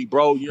first 30,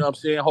 bro. You know what I'm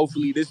saying?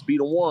 Hopefully this be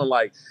the one.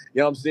 Like, you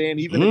know what I'm saying?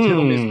 Even the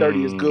gentleman's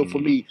 30 is good for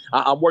me.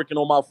 I'm working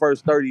on my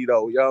first 30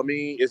 though. You know what I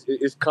mean?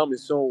 It's coming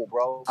soon,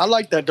 bro. I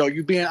like that though.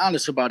 You being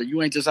honest about it.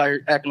 You ain't just out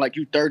here acting like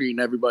you 30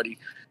 and everybody.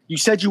 You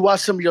said you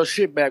watched some of your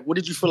shit back. What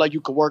did you feel like you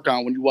could work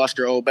on when you watched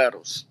your old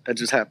battles that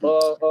just happened?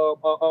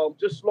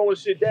 Just slowing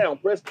shit down.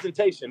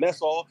 Presentation,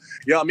 that's all.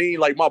 You know what I mean?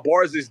 Like, my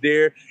bars is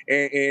there,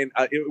 and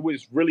it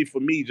was really for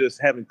me just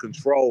having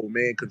control,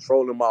 man,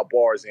 controlling my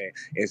bars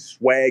and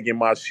swagging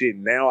my shit.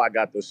 Now I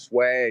got the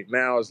swag.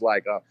 Now it's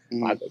like I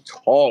can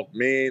talk,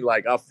 man.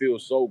 Like, I feel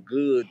so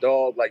good,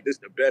 dog. Like, this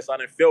the best I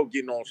done felt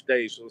getting on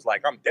stage. So it's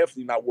like, I'm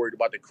definitely not worried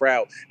about the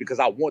crowd because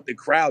I want the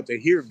crowd to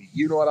hear me.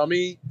 You know what I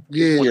mean?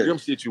 Yeah. One of them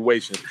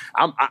situations.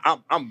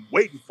 I'm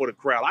waiting for the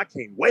crowd. I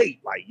can't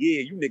wait. Like,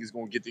 yeah, you niggas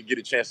gonna get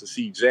a chance to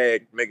see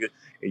Jag, nigga.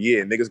 And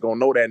yeah, niggas gonna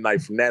know that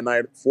night from that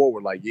night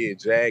forward. Like, yeah,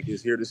 Jag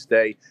is here to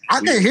stay. I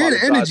can hear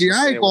the energy.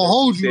 I ain't gonna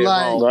hold you.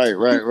 Like,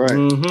 right.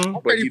 I'm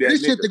ready for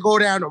this shit to go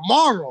down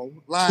tomorrow.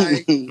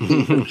 Like,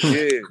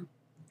 yeah.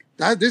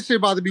 This shit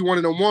about to be one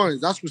of them ones.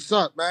 That's what's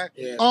up, man.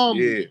 Yeah.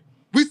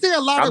 We see a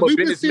lot I'm of a we've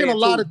been seeing a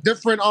businessman, lot too. of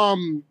different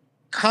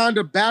kind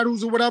of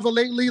battles or whatever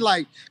lately,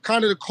 like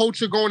kind of the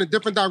culture going in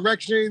different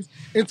directions,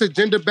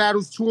 intergender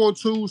battles,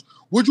 2-on-2s.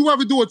 Would you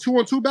ever do a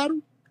 2-on-2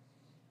 battle?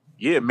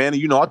 Yeah, man.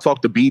 You know, I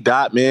talked to B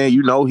Dot, man.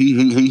 You know,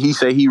 he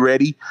said he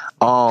ready.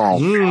 Yeah,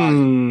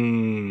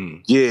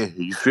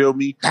 you feel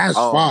me? That's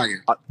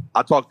fire.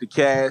 I talked to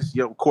Cass.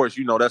 Yeah, of course,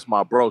 you know that's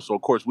my bro. So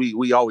of course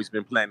we always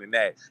been planning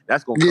that.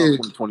 That's gonna come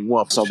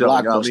 2021 for So sure.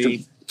 You know what I blockbuster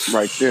mean?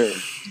 right there.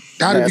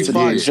 That'd be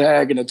fire.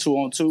 Jag in a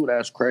 2-on-2.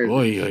 That's crazy.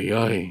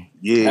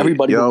 Yeah,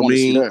 Everybody you know would what I want to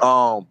see mean?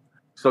 that.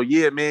 So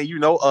yeah, man, you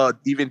know,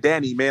 even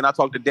Danny, man, I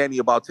talked to Danny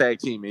about tag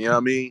teaming, you know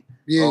what I mean?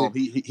 Yeah.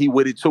 He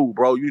with it too,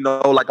 bro. You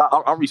know, like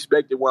I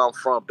respect it where I'm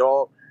from,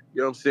 dog.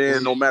 You know what I'm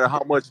saying? No matter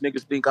how much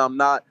niggas think I'm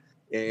not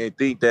and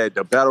think that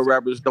the battle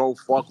rappers don't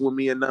fuck with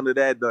me and none of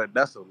that,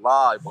 that's a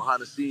lie.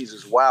 Behind the scenes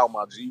is wild,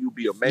 my G. You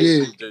be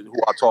amazing to who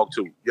I talk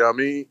to. You know what I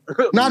mean?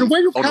 Now the way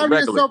you On the carry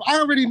regular. yourself, I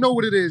already know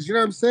what it is. You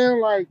know what I'm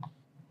saying?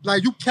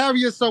 Like you carry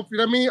yourself, you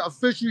know what I mean?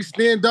 Officially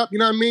stand up, you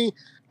know what I mean?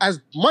 As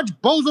much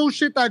bozo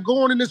shit that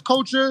go on in this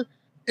culture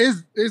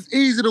is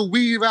easy to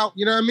weave out,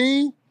 you know what I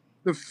mean?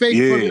 The fake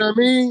from, you know what I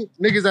mean?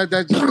 Niggas that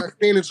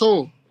standing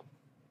tall.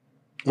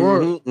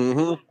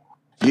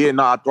 Yeah,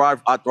 no, I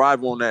thrive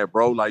on that,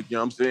 bro. Like, you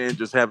know what I'm saying?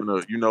 Just having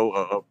being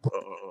a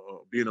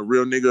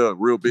real nigga, a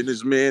real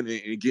businessman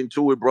and getting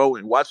to it, bro.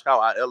 And watch how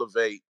I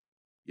elevate,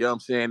 you know what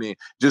I'm saying? And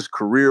just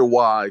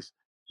career-wise,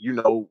 you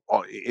know,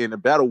 in the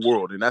battle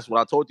world. And that's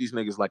what I told these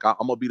niggas. Like, I'm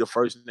going to be the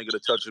first nigga to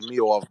touch a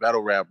meal off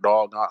battle rap,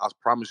 dog. I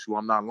promise you,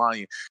 I'm not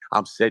lying.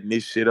 I'm setting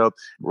this shit up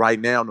right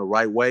now in the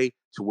right way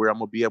to where I'm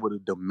going to be able to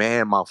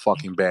demand my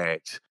fucking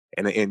bags.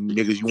 And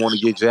niggas, you want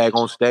to get Jag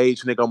on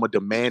stage, nigga, I'm going to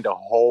demand a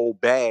whole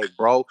bag,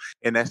 bro.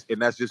 And that's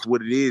just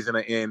what it is.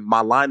 And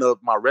my lineup,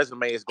 my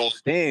resume is going to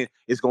stand.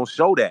 It's going to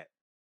show that.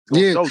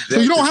 Yeah, so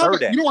you don't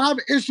have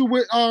an issue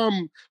with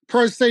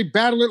per se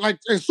battling like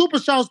and super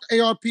shouts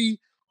to ARP,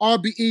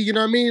 RBE, you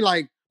know what I mean?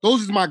 Like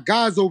those is my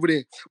guys over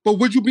there. But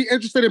would you be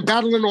interested in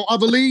battling on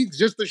other leagues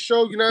just to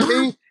show, you know what I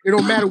mean? It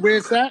don't matter where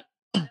it's at.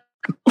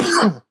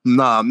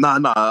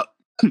 Nah.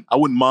 I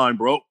wouldn't mind,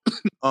 bro.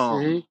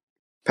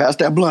 Pass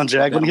that blunt,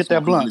 Jag. Let me hit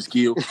that blunt.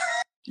 Yeah,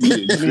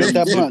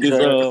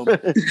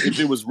 if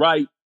it was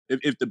right,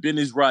 if the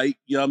business is right,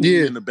 you know what I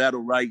mean, in the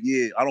battle right,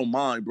 yeah, I don't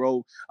mind,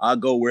 bro. I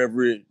go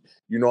wherever I'm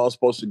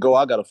supposed to go.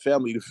 I got a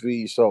family to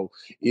feed, so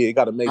yeah, it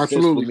got to make sense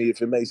for me.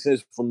 If it makes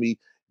sense for me,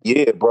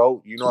 yeah,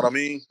 bro. You know what I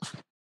mean?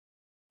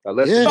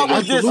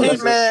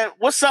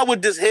 What's up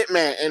with this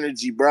hitman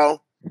energy,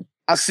 bro?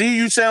 I see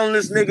you telling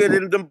this nigga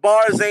that them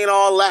bars ain't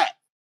all that.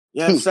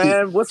 You know what I'm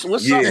saying? What's up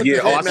with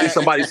this I see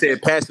somebody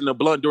said passing the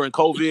blunt during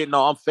COVID.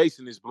 No, I'm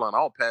facing this blunt. I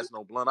don't pass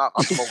no blunt. I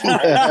smoke my own.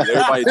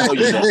 Everybody tell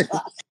you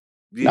that.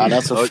 Yeah. Nah,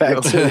 that's a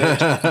fact.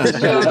 Let's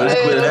clear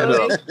that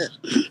up.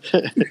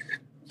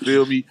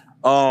 Feel me?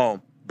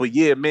 But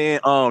yeah, man,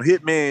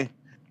 Hitman,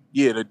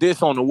 yeah, the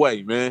diss on the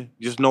way, man.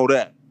 Just know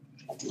that.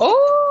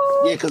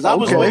 Oh, yeah, because I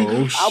was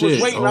waiting. I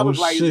was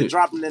like, is it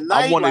dropping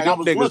tonight? I'm one of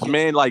them niggas,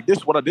 man. Like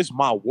this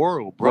my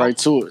world, bro. Right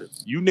to it.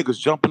 You niggas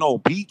jumping on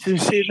beats and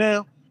shit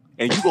now.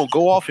 And you gonna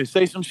go off and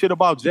say some shit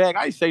about Jag?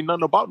 I ain't say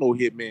nothing about no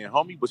Hitman,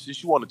 homie. But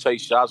since you want to take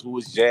shots, who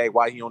is Jag?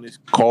 Why he on this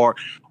card?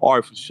 All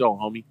right, for sure,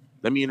 homie.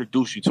 Let me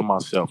introduce you to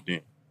myself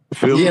then.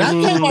 Feel me? Yeah,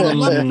 that's about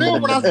left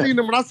field when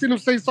I seen him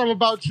say something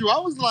about you. I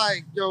was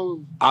like,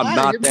 yo, I'm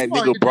not that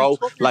nigga, bro.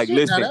 Like,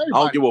 listen, I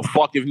don't give a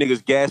fuck if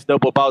niggas gassed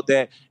up about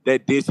that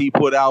diss he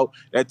put out,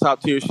 that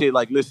top tier shit.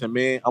 Like, listen,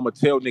 man, I'm gonna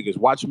tell niggas,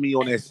 watch me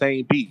on that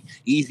same beat.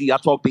 Easy, I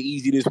talked to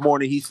Easy this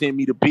morning. He sent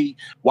me the beat.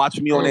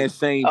 Watch me on that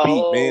same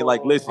beat, man.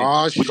 Like, listen,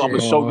 I'm gonna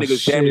show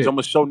niggas damage. I'm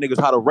gonna show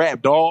niggas how to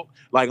rap, dog.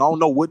 Like, I don't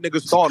know what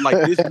niggas thought.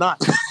 Like, this not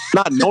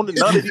none of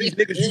these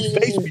niggas you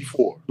faced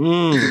before.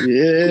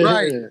 Yeah.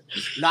 Right.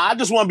 Nah, I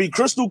just want to be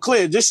crystal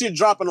clear. This shit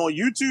dropping on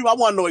YouTube. I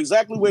want to know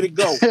exactly where to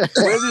go.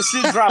 Where's this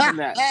shit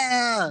dropping at?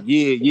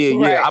 Yeah.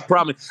 Right. I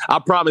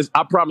promise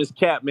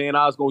Cap, man,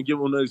 I was gonna give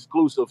him an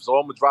exclusive, so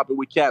I'm gonna drop it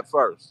with Cap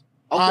first.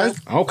 Okay.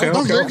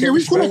 Yeah,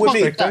 we cool with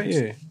me.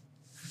 Yeah.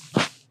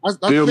 That's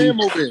Sam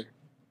over there.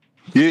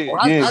 Yeah.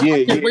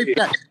 I can't wait for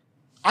that.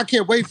 I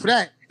can't wait for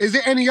that. Is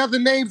there any other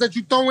names that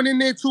you throwing in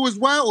there too as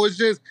well, or is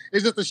just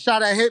a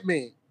shot at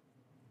Hitman?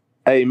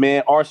 Hey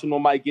man, Arsenal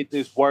might get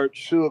this work.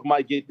 Suge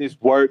might get this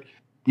work.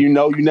 You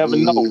know, you never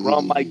know.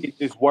 Rum might get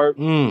this work.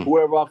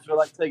 Whoever I feel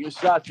like taking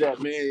shots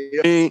at, man.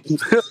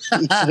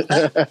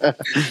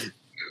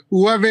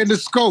 Whoever in the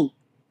scope,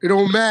 it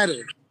don't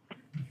matter.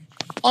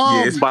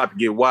 Yeah, it's about to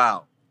get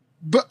wild.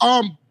 But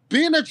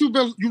being that you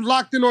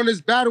locked in on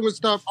this battle and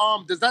stuff,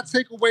 does that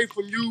take away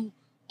from you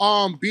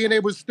being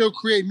able to still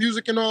create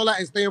music and all that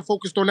and staying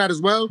focused on that as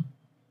well?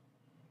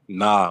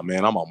 Nah,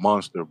 man, I'm a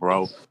monster,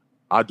 bro.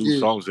 I do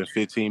songs in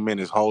 15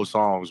 minutes, whole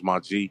songs, my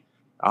G.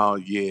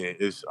 I've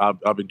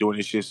been doing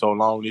this shit so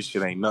long, this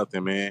shit ain't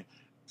nothing, man.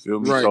 Feel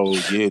me? Right. So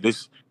yeah,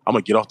 I'm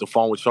gonna get off the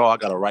phone with y'all. I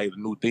gotta write a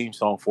new theme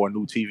song for a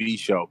new TV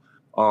show.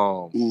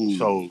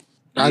 So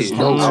that's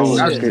dope.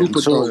 That's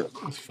super dope.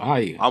 It's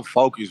fire. I'm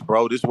focused,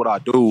 bro. This is what I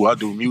do. I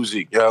do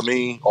music, you know what I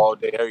mean? All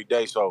day, every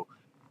day. So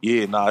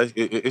yeah, nah,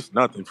 it's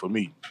nothing for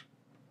me.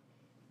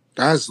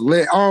 That's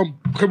lit.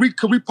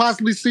 Could we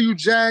possibly see you,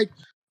 Jag,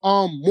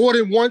 more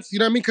than once? You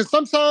know what I mean? Because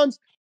sometimes,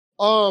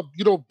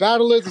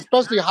 battlers,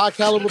 especially high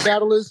caliber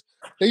battlers,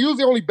 they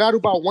usually only battle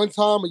about one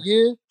time a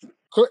year.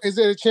 Is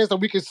there a chance that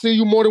we can see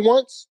you more than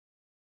once?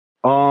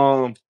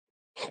 Well,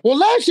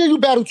 last year you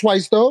battled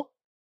twice, though.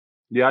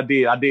 Yeah, I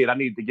did. I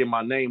need to get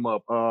my name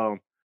up.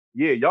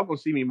 Yeah, y'all gonna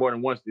see me more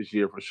than once this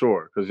year for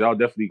sure. Because y'all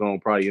definitely gonna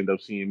probably end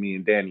up seeing me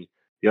and Danny.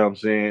 You know what I'm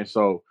saying?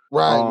 So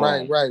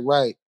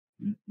right.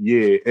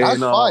 Yeah, and that's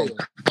fire.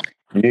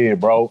 Yeah,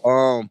 bro.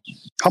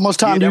 How much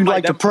time do you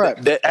like to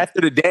prep?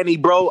 After the Danny,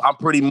 bro, I'm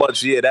pretty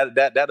much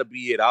that'll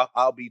be it.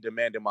 I'll be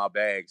demanding my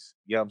bags.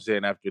 You know what I'm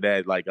saying? After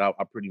that, like I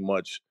pretty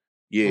much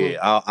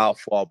I'll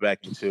fall back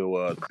until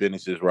the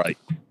business is right.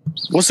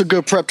 What's a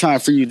good prep time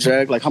for you,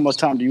 Jag? Like, how much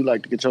time do you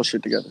like to get your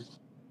shit together?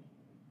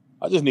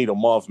 I just need a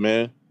month,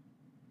 man.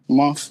 A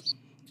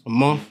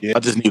month? Yeah, I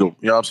just need you know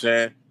what I'm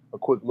saying? A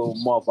quick little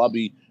month.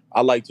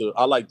 I like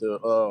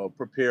to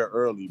prepare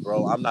early,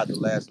 bro. I'm not the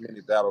last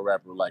minute battle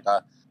rapper. Like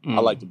I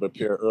like to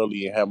prepare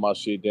early and have my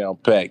shit down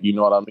packed. You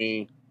know what I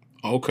mean?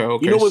 Okay.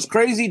 You know what's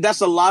crazy?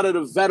 That's a lot of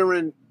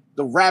the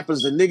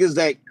rappers, the niggas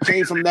that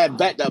came from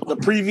the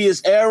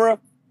previous era.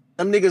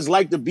 Them niggas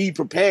like to be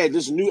prepared.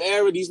 This new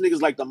era, these niggas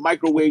like to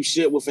microwave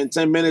shit within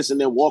 10 minutes and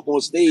then walk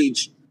on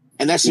stage.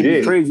 And that should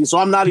be crazy. So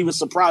I'm not even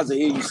surprised to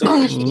hear you say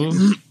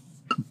that.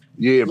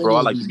 Yeah, bro.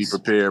 I like to be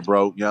prepared,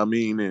 bro. You know what I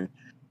mean? And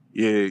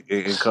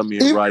and come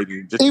in right.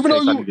 And just even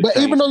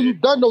though you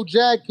done no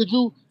Jag,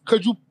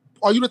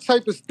 are you the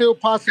type to still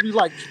possibly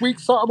like tweak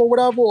something or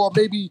whatever, or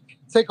maybe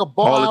take a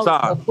bar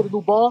out or put a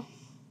new bar?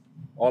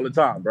 All the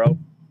time, bro.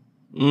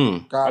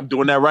 I'm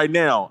doing that right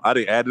now. I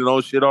done added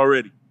on shit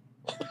already.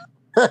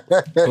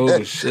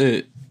 Oh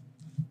shit.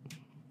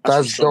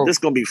 That's dope. This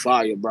gonna be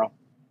fire, bro.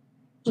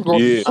 This gonna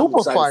be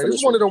super fire. This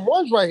is one of them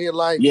ones right here.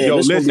 Like, yo,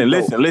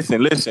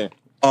 listen.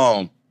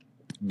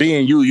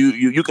 Being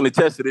you can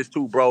attest to this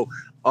too, bro.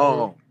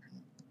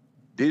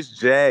 This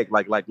Jag,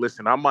 like,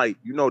 listen, I might,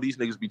 these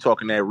niggas be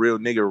talking that real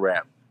nigga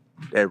rap,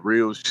 that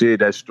real shit,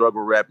 that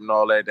struggle rap and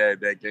all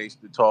that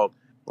gangster talk.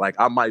 Like,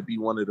 I might be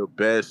one of the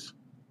best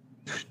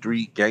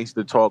street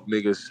gangster talk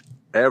niggas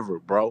ever,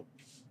 bro.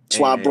 That's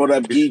why I brought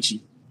up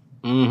Geechee.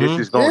 Mm-hmm.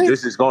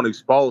 This is gonna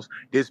expose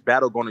this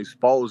battle. Gonna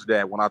expose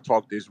that when I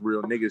talk this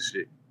real nigga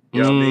shit.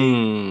 You know what I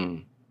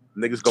mean?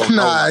 Niggas gonna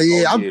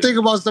know. I'm thinking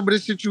about some of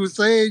this shit you was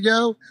saying,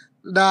 yo.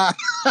 Nah,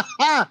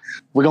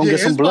 we're gonna get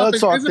some blood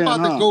talk. It's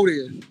about to go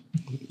there.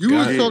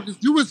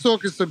 You was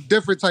talking some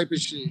different type of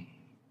shit.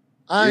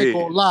 I ain't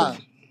gonna lie.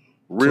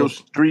 Real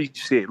street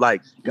shit.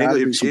 Like,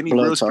 nigga, if any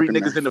real street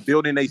niggas in the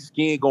building, they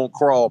skin gonna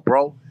crawl,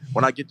 bro.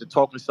 When I get to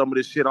talking some of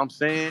this shit I'm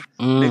saying,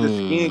 niggas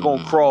skin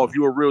gonna crawl. If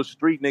you a real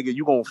street nigga,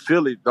 you gonna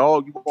feel it,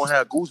 dog. You gonna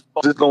have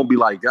goosebumps. It's gonna be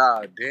like,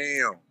 God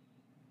damn.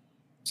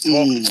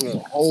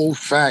 Old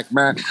fact,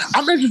 man.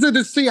 I'm interested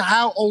to see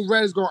how Old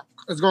Red is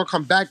gonna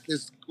come back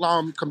this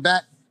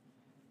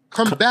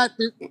combat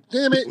this.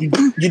 Damn it. You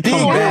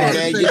come back.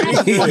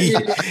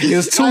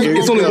 It's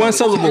only one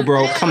syllable,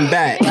 bro. Come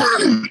back.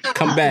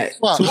 Come back.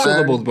 Two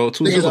syllables, bro.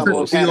 Two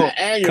syllables. Come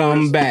back.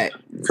 Come back.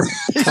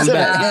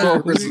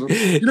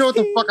 You know what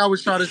the fuck I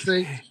was trying to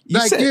say?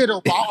 Like,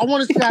 though, I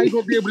want to see how you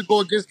gonna be able to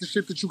go against the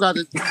shit that you got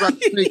to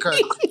say, cuz.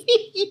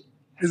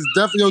 It's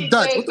definitely your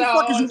Dutch. What the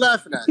fuck is you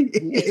laughing at?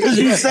 Because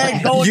you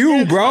said go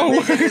you,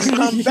 bro.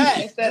 Come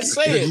back.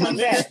 Say it. Come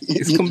back.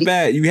 It's come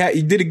back. You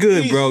did it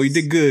good, bro. You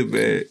did good,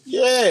 man.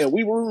 Yeah,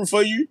 we were rooting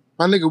for you.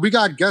 My nigga, we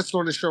got guests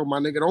on the show, my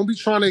nigga. Don't be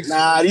trying to...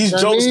 Nah, these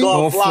jokes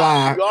gonna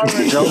fly. You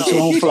already jokes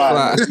gonna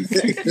fly.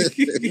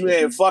 You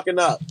ain't fucking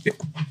up.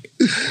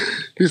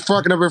 He's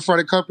fucking up in front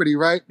of company,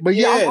 right? But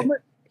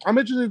I'm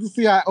interested to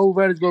see how Old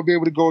Red is gonna be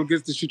able to go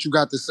against the shit you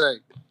got to say.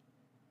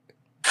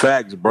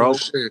 Facts, bro.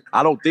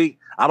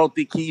 I don't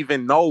think he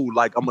even know,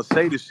 like, I'm going to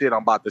say the shit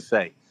I'm about to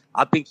say.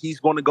 I think he's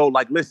going to go,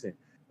 like, listen,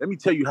 let me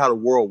tell you how the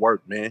world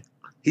works, man.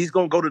 He's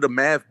going to go to the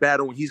math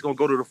battle and he's going to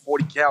go to the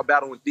 40 cal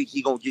battle and think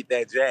he going to get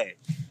that Jag.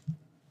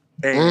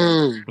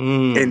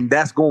 And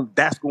that's going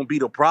to be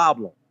the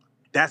problem.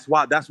 That's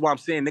why I'm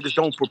saying niggas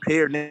don't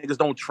prepare, niggas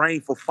don't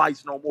train for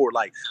fights no more.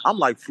 Like, I'm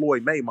like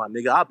Floyd May, my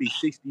nigga. I'll be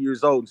 60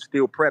 years old and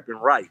still prepping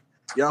right.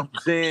 You know what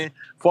I'm saying?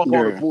 Fuck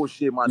all the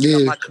bullshit, my nigga.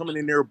 I'm not coming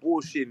in there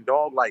bullshitting,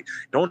 dog. Like,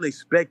 don't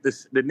expect the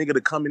nigga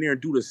to come in there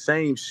and do the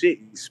same shit.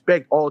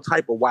 Expect all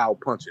type of wild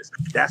punches.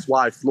 That's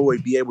why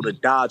Floyd be able to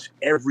dodge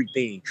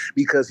everything,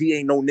 because he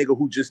ain't no nigga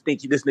who just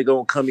think this nigga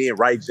gonna come in,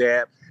 right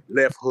jab,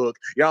 left hook,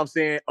 you know what I'm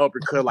saying,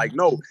 uppercut. Like,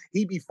 no,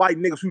 he be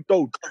fighting niggas who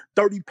throw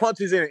 30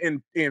 punches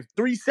in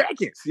 3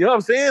 seconds. You know what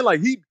I'm saying? Like,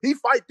 he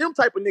fight them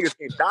type of niggas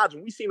and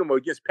dodging. We seen him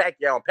against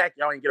Pacquiao, and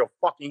Pacquiao ain't get a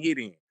fucking hit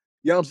in.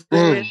 You know what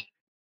I'm saying?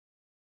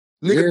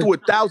 Nigga threw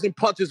 1,000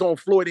 punches on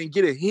Floyd and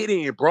get a hit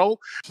in, bro.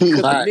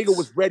 Because the nigga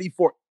was ready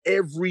for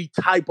every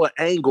type of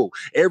angle,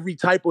 every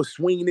type of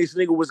swing this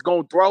nigga was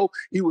gonna throw.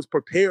 He was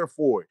prepared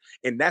for it.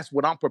 And that's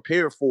what I'm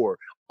prepared for.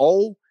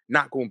 Oh,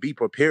 not gonna be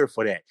prepared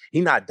for that.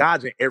 He not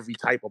dodging every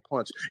type of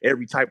punch,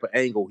 every type of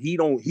angle. He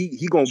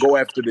gonna go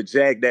after the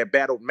Jag that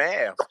battled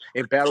Mav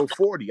and battled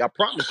 40. I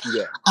promise you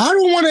that. I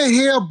don't want to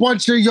hear a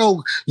bunch of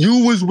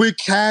you was with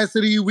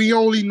Cassidy. We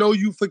only know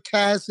you for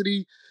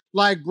Cassidy.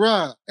 Like,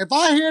 bruh, if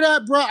I hear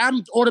that, bruh,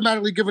 I'm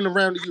automatically giving the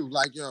round to you.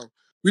 Like, yo,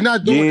 we're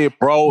not doing it.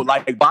 Bro.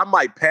 Like, I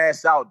might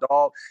pass out,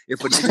 dog,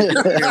 if a nigga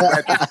get there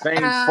rap the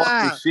same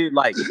fucking shit.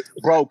 Like,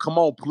 bro, come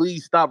on,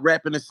 please stop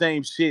rapping the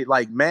same shit.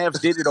 Like, Mav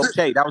did it,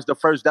 okay. That was the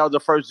first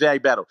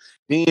Jag battle.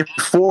 Then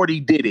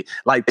 40 did it.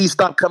 Like, please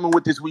stop coming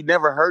with this. We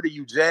never heard of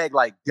you, Jag.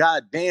 Like,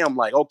 goddamn,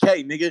 like,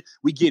 okay, nigga,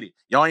 we get it.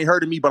 Y'all ain't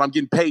heard of me, but I'm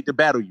getting paid to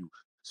battle you.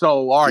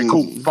 So, all right,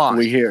 cool, fine.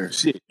 We here.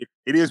 Shit,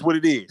 it is what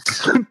it is.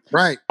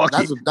 Right.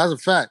 That's a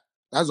fact.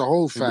 That's a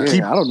whole fact.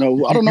 Yeah, I don't know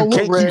what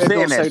Red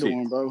gonna say to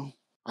him, bro.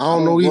 I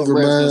don't know either,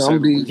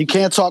 man. He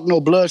can't talk no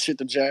blood shit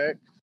to Jag.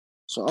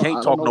 So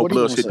can't talk no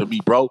blood shit to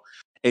me, bro.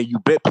 And you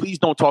bet, please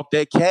don't talk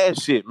that cash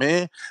shit,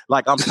 man.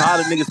 Like, I'm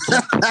tired of niggas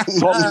keep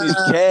talking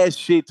this cash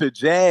shit to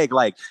Jag.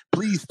 Like,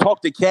 please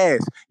talk to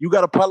Cass. You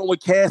got a problem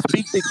with Cass?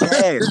 Speak to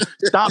Cass.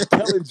 Stop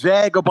telling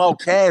Jag about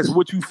Cass,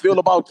 what you feel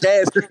about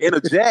Cass in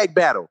a Jag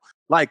battle.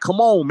 Like, come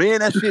on, man.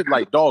 That shit,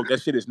 like, dog,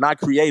 that shit is not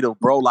creative,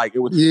 bro. Like, it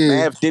was,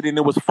 Mav did it and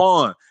it was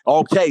fun.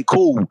 Okay,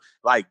 cool.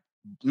 Like,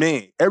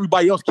 man,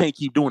 everybody else can't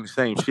keep doing the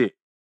same shit.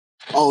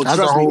 Oh,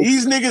 trust me,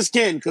 these niggas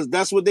can, because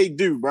that's what they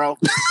do, bro.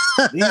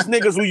 These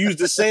niggas will use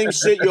the same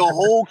shit your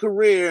whole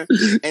career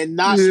and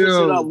not switch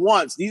it up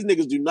once. These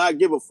niggas do not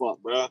give a fuck,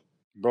 bro.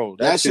 Bro,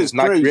 that shit's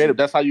not creative.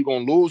 That's how you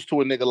gonna lose to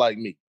a nigga like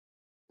me.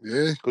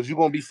 Yeah. Because you're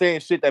gonna be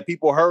saying shit that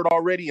people heard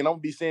already, and I'm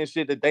gonna be saying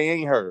shit that they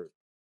ain't heard.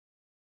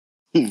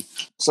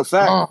 It's a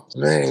fact. Oh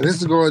man,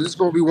 this is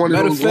gonna be one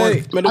of those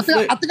ones.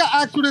 I think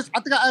I asked you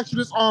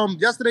this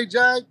yesterday,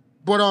 Jag.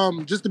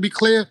 But just to be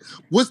clear,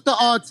 what's the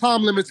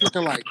time limits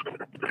looking like?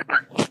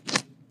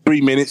 3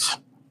 minutes.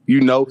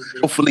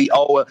 Hopefully.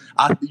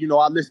 I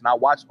listen. I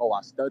watch.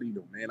 I studied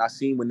them, man. I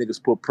seen when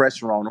niggas put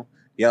pressure on him.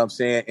 You know what I'm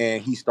saying?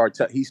 And he start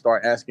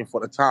asking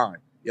for the time.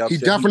 You know what he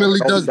definitely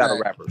does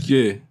that.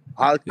 Yeah.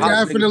 He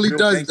definitely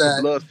does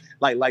that.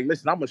 Like,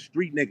 listen, I'm a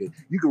street nigga.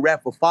 You can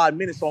rap for 5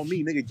 minutes on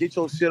me, nigga. Get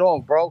your shit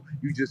off, bro.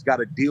 You just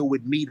gotta deal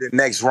with me the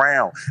next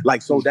round.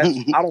 Like, so that's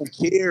I don't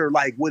care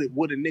like what a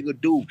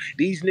nigga do.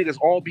 These niggas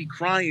all be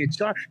crying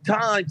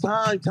time,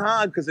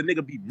 because a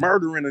nigga be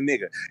murdering a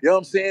nigga. You know what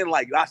I'm saying?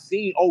 Like, I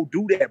seen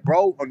do that,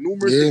 bro, on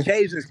numerous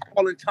occasions,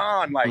 calling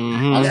time. Like,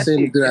 I've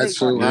seen him do that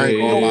too.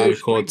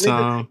 Call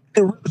time.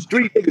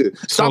 Street nigga.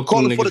 Stop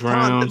calling for the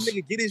time. Let the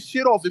nigga get his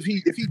shit off if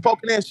he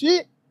talking that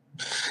shit.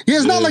 Yeah,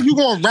 it's not like you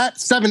gonna rap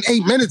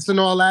 7-8 minutes and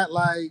all that.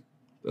 Like,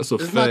 that's a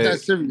it's fact. not that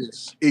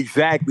serious.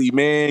 Exactly,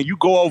 man. You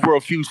go over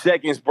a few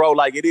seconds, bro.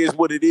 Like, it is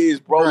what it is,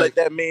 bro. Right. Let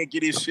that man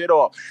get his shit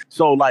off.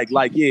 So, like,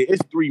 yeah,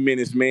 it's 3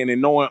 minutes, man. And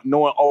knowing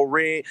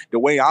Red, the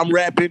way I'm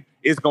rapping,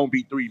 it's gonna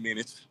be 3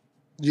 minutes.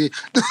 Yeah.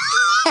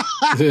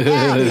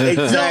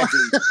 Exactly.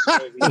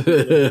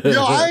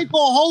 Yo, I ain't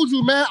gonna hold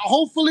you, man.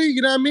 Hopefully,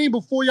 you know what I mean,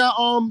 before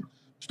y'all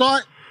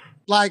start.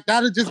 Like,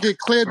 that'll just get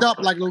cleared up.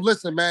 Like,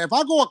 listen, man, if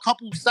I go a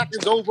couple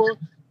seconds over,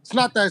 it's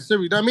not that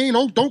serious. You know what I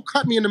mean? Don't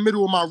cut me in the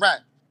middle of my rap.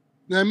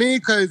 You know what I mean?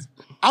 Because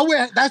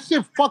that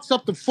shit fucks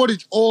up the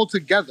footage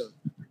altogether.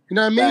 You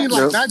know what I mean?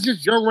 Like, not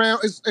just your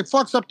round. It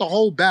fucks up the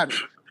whole battle.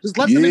 Just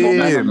let the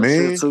nigga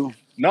man.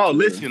 No,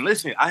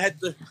 listen. I had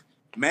to.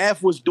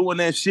 Mav was doing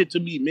that shit to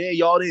me, man.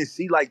 Y'all didn't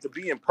see, like, to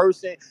be in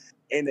person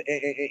and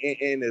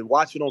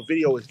watch it on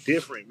video is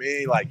different,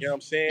 man. Like, you know what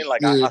I'm saying?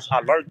 Like, I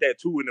learned that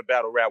too in the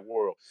battle rap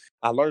world.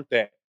 I learned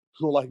that.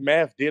 So, like,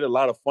 Mav did a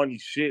lot of funny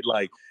shit.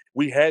 Like,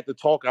 we had to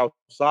talk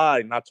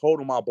outside, and I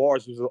told him my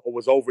bars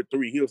was over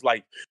 3. He was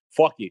like,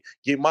 "Fuck it,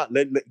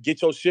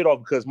 get your shit off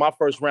because my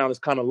first round is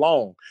kind of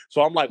long."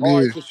 So I'm like, "All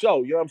right, for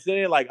sure." You know what I'm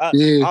saying? Like, I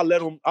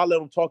let him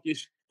talk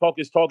his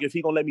talk if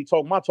he gonna let me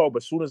talk my talk.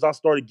 But as soon as I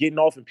started getting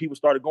off and people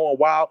started going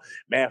wild,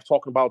 Mav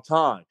talking about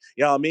time.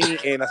 You know what I mean?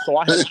 And so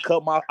I had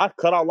to I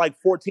cut out like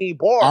 14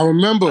 bars. I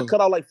remember. I cut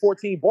out like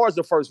 14 bars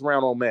the first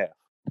round on Mav.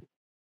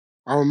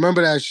 I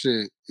remember that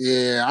shit.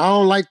 Yeah, I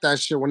don't like that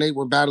shit when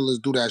battlers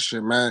do that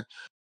shit, man.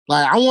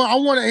 Like, I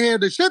want to hear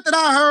the shit that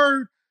I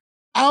heard.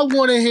 I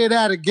want to hear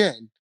that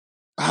again.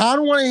 I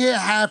don't want to hear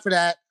half of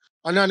that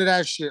or none of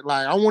that shit.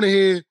 Like, I want to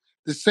hear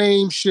the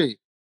same shit.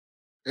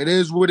 It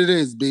is what it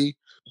is, B.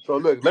 So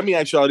look, let me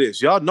ask y'all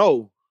this. Y'all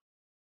know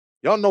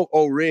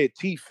Red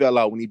teeth fell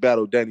out when he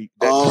battled Danny.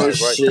 Right?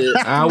 Shit.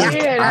 I was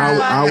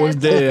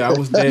there. I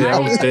was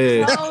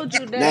there. Told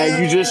you that. Now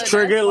you just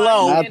triggered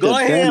Low. Go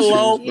ahead,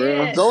 Low.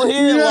 Yeah. Go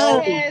ahead, Low.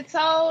 I had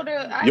told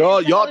her.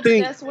 Y'all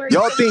think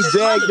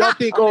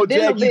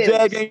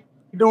Jag ain't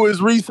do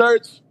his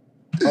research?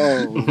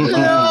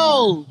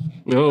 Oh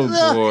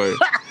boy.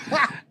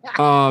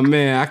 Oh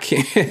man, I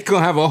can't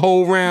gonna have a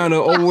whole round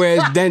of old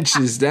ass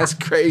dentures. That's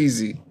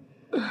crazy.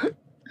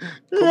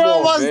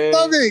 My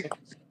stomach.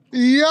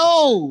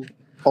 Yo.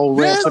 Oh,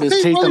 Red put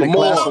his teeth in a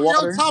glass of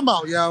water. Yo, time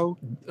out, yo.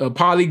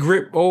 Poly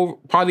grip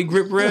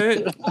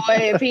Red. Boy,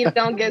 if he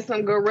don't get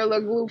some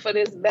Gorilla Glue for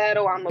this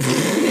battle, I'm a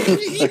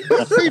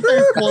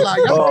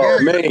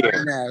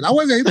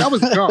That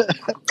was dumb.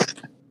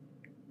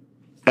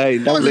 Hey,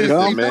 That was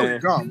listen, man.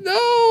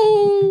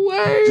 No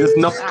way. Just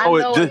know,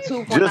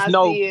 just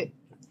know.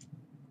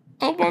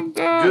 Oh my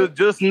God.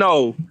 Just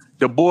know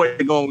the boy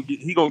gonna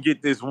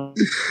get this.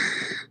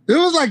 It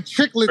was like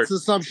tricklets or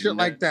some shit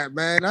like that,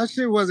 man. That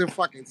shit wasn't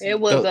fucking. It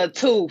was a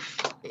tooth.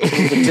 I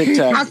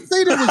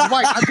seen it was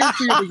white. I didn't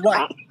see it was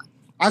white.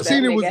 I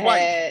seen it was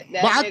white,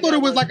 but I thought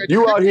it was like a.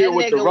 You out here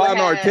with the Ron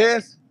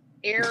Artest?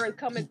 Air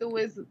coming through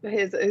his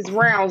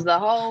rounds the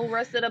whole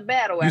rest of the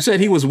battle. You said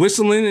he was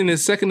whistling in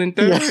his second and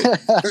third?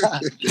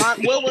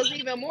 What was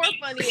even more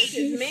funny is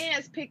his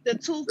mans picked the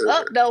tooth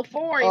up though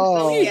for him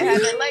so he could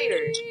have it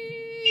later.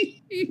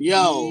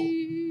 Yo.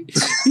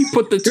 He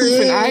put the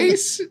tooth in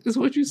ice? Is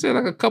what you said?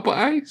 Like a cup of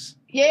ice?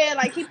 Yeah,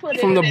 like he put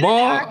it from in the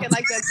bar. Pocket,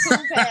 like the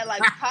tooth had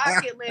like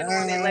pocket lint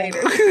on it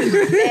later.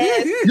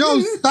 Yo,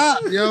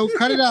 stop, yo,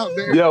 cut it out,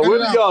 man. Yo,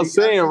 what are y'all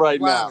saying right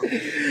now? Cut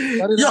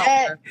it out,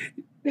 man.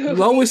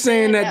 Lois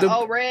saying that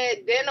the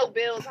red dental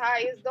bills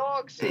high as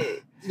dog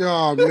shit.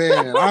 Oh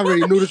man, I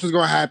already knew this was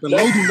gonna happen.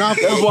 Low do not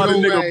fuck That's why the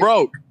with nigga Red.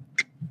 broke.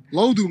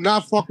 Low do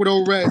not fuck with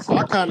old Red, so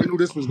I kind of knew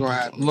this was gonna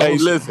happen. Hey,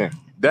 listen,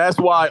 that's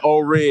why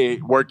old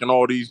Red working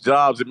all these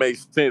jobs. It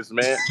makes sense,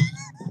 man.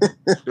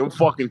 Them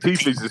fucking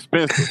teeth is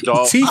expensive,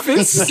 dog. Teeth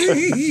is?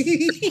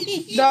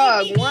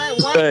 Dog, one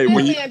hey,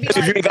 if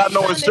you ain't got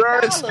no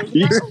insurance,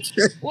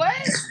 what?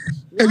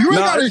 If you ain't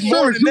got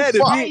insurance,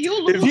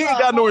 if you ain't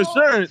got no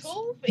insurance,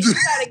 if you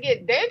gotta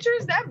get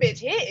dentures, that bitch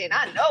hitting.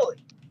 I know it.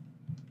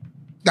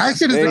 That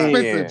shit is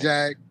expensive,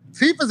 Jag.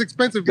 Teeth is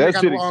expensive. That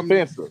shit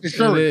expensive.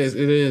 Insurance.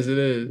 It is.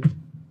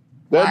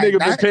 That nigga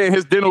been paying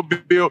his dental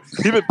bill.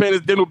 He been paying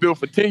his dental bill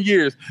for 10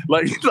 years.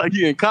 Like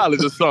he in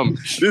college or something.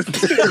 This like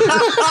he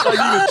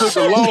just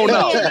took a loan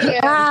out.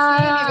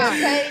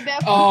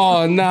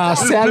 Oh nah,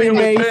 Sally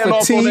Mae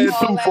for teeth.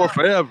 For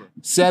forever.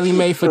 Sally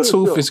Mae for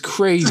tooth is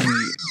crazy.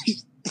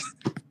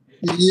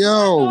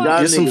 Yo,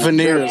 get some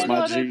veneers,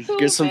 my G.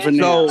 Get some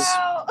veneers.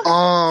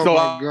 Oh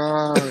my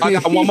God. I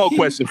got one more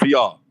question for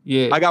y'all.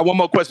 Yeah. I got one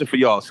more question for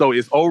y'all. So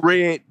is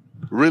O-Red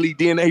really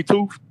DNA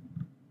tooth?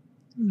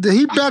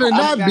 He better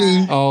not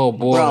be. Oh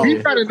boy. Bro. He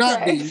better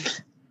not be.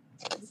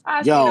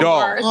 Yo.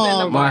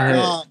 Oh my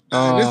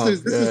God.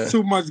 This is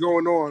too much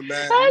going on,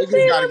 man.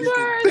 Niggas gotta get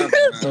this done,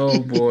 man. Oh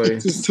boy.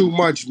 This is too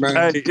much, man.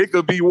 Hey, it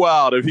could be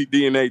wild if he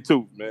DNA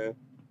tooth, man.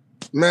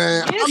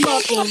 Man, I'm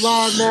not gonna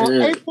lie,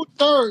 man. April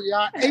 3rd,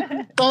 y'all.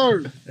 April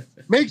 3rd.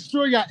 Make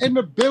sure y'all in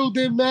the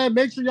building, man.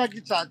 Make sure y'all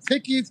get y'all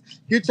tickets,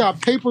 get y'all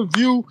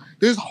pay-per-view.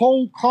 This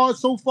whole card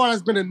so far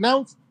has been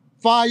announced.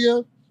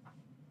 Fire.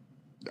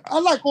 I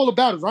like all the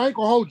battles. I ain't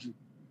gonna hold you.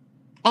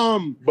 But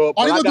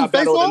are you I gonna got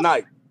battle face-off?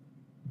 tonight.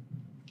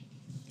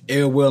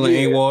 Ill Will and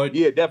A-Ward.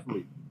 Yeah,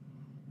 definitely.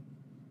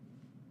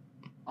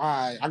 All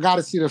right, I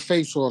gotta see the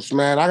face-offs,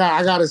 man.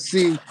 I gotta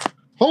see.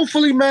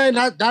 Hopefully, man,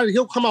 that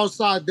he'll come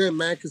outside then,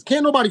 man. Cause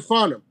can't nobody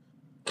find him.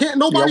 Can't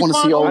nobody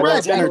find him. I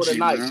got battle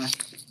tonight.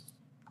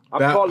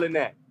 I'm calling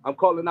that. I'm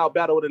calling out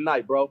battle of the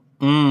night, bro.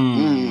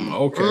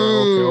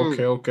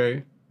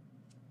 Okay.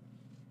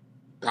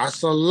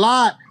 That's a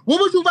lot. What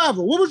would you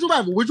rather?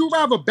 Would you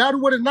rather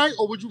battle of the night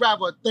or would you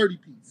rather a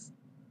 30-piece?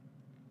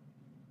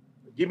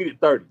 Give me the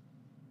 30.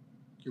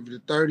 Give me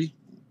the 30.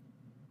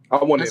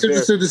 I want That's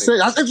interesting to say.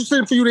 That's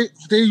interesting for you to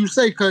hear you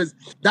say, because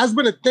that's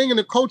been a thing in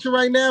the culture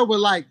right now where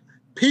like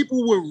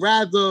people would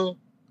rather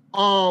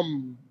a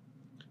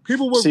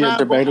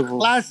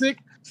classic,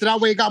 so that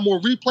way it got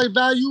more replay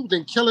value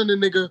than killing a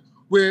nigga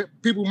where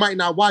people might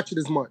not watch it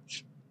as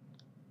much.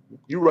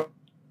 You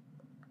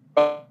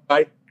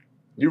right.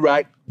 You're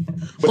right.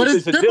 But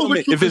if it's a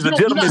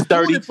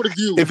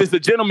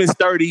gentleman's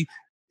 30,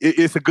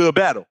 it's a good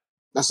battle.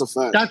 That's a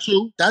fact.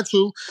 That's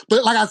true.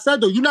 But like I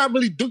said though, you're not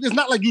really it's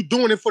not like you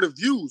doing it for the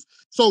views.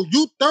 So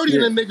you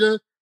 30 and a nigga,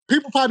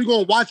 people probably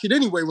gonna watch it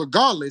anyway,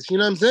 regardless. You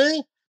know what I'm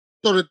saying?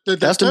 So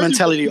that's the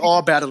mentality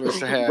all battlers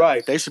should have.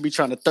 Right. They should be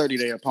trying to 30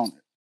 their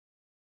opponent.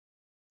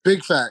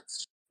 Big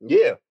facts.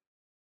 Yeah.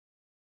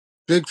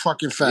 Big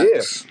fucking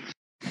facts.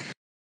 Yeah.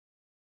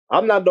 I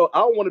don't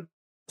want to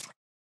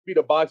be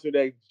the boxer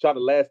that try to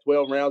last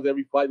 12 rounds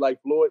every fight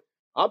like Floyd.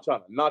 I'm trying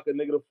to knock a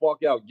nigga the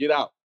fuck out. Get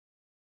out.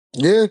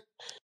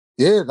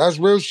 Yeah, that's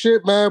real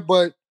shit, man.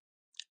 But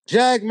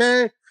Jag,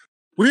 man,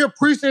 we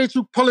appreciate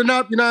you pulling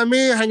up, you know what I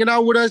mean, hanging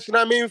out with us, you know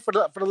what I mean, for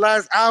the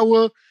last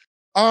hour.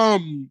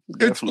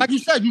 It's like you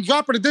said, you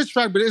dropping a diss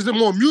track, but is there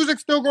more music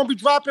still gonna be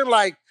dropping?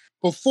 Like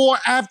before,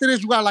 after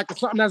this, you got like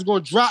something that's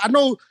gonna drop. I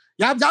know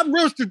y'all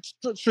real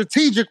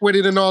strategic with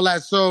it and all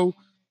that. So,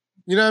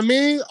 you know what I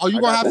mean? Are you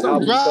gonna have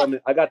something drop?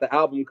 I got the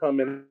album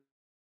coming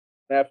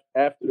after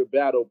the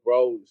battle,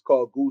 bro. It's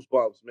called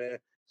Goosebumps, man.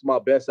 It's my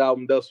best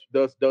album thus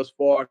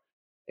far.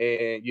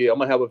 And yeah, I'm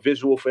gonna have a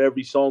visual for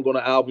every song on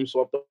the album,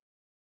 so I'm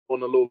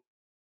throwing a little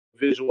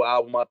visual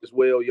album out as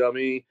well. You know what I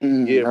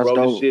mean? Yeah, bro,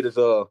 dope. this shit is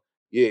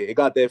it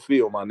got that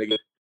feel, my nigga.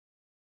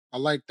 I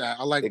like that.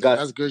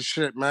 That's good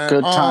shit, man.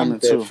 Good timing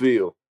too.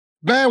 Feel.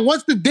 Man,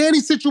 once the Danny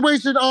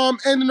situation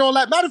ending all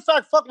that. Matter of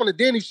fact, fuck when the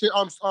Danny shit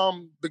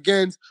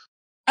begins.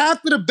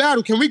 After the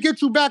battle, can we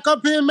get you back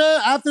up here,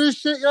 man? After this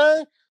shit,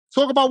 yeah?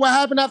 Talk about what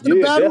happened after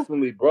the battle? Yeah,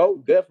 definitely, bro.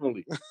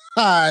 Definitely. All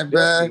right,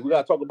 man. We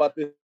gotta talk about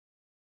this.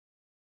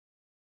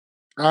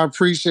 I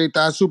appreciate that.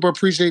 I super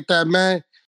appreciate that, man.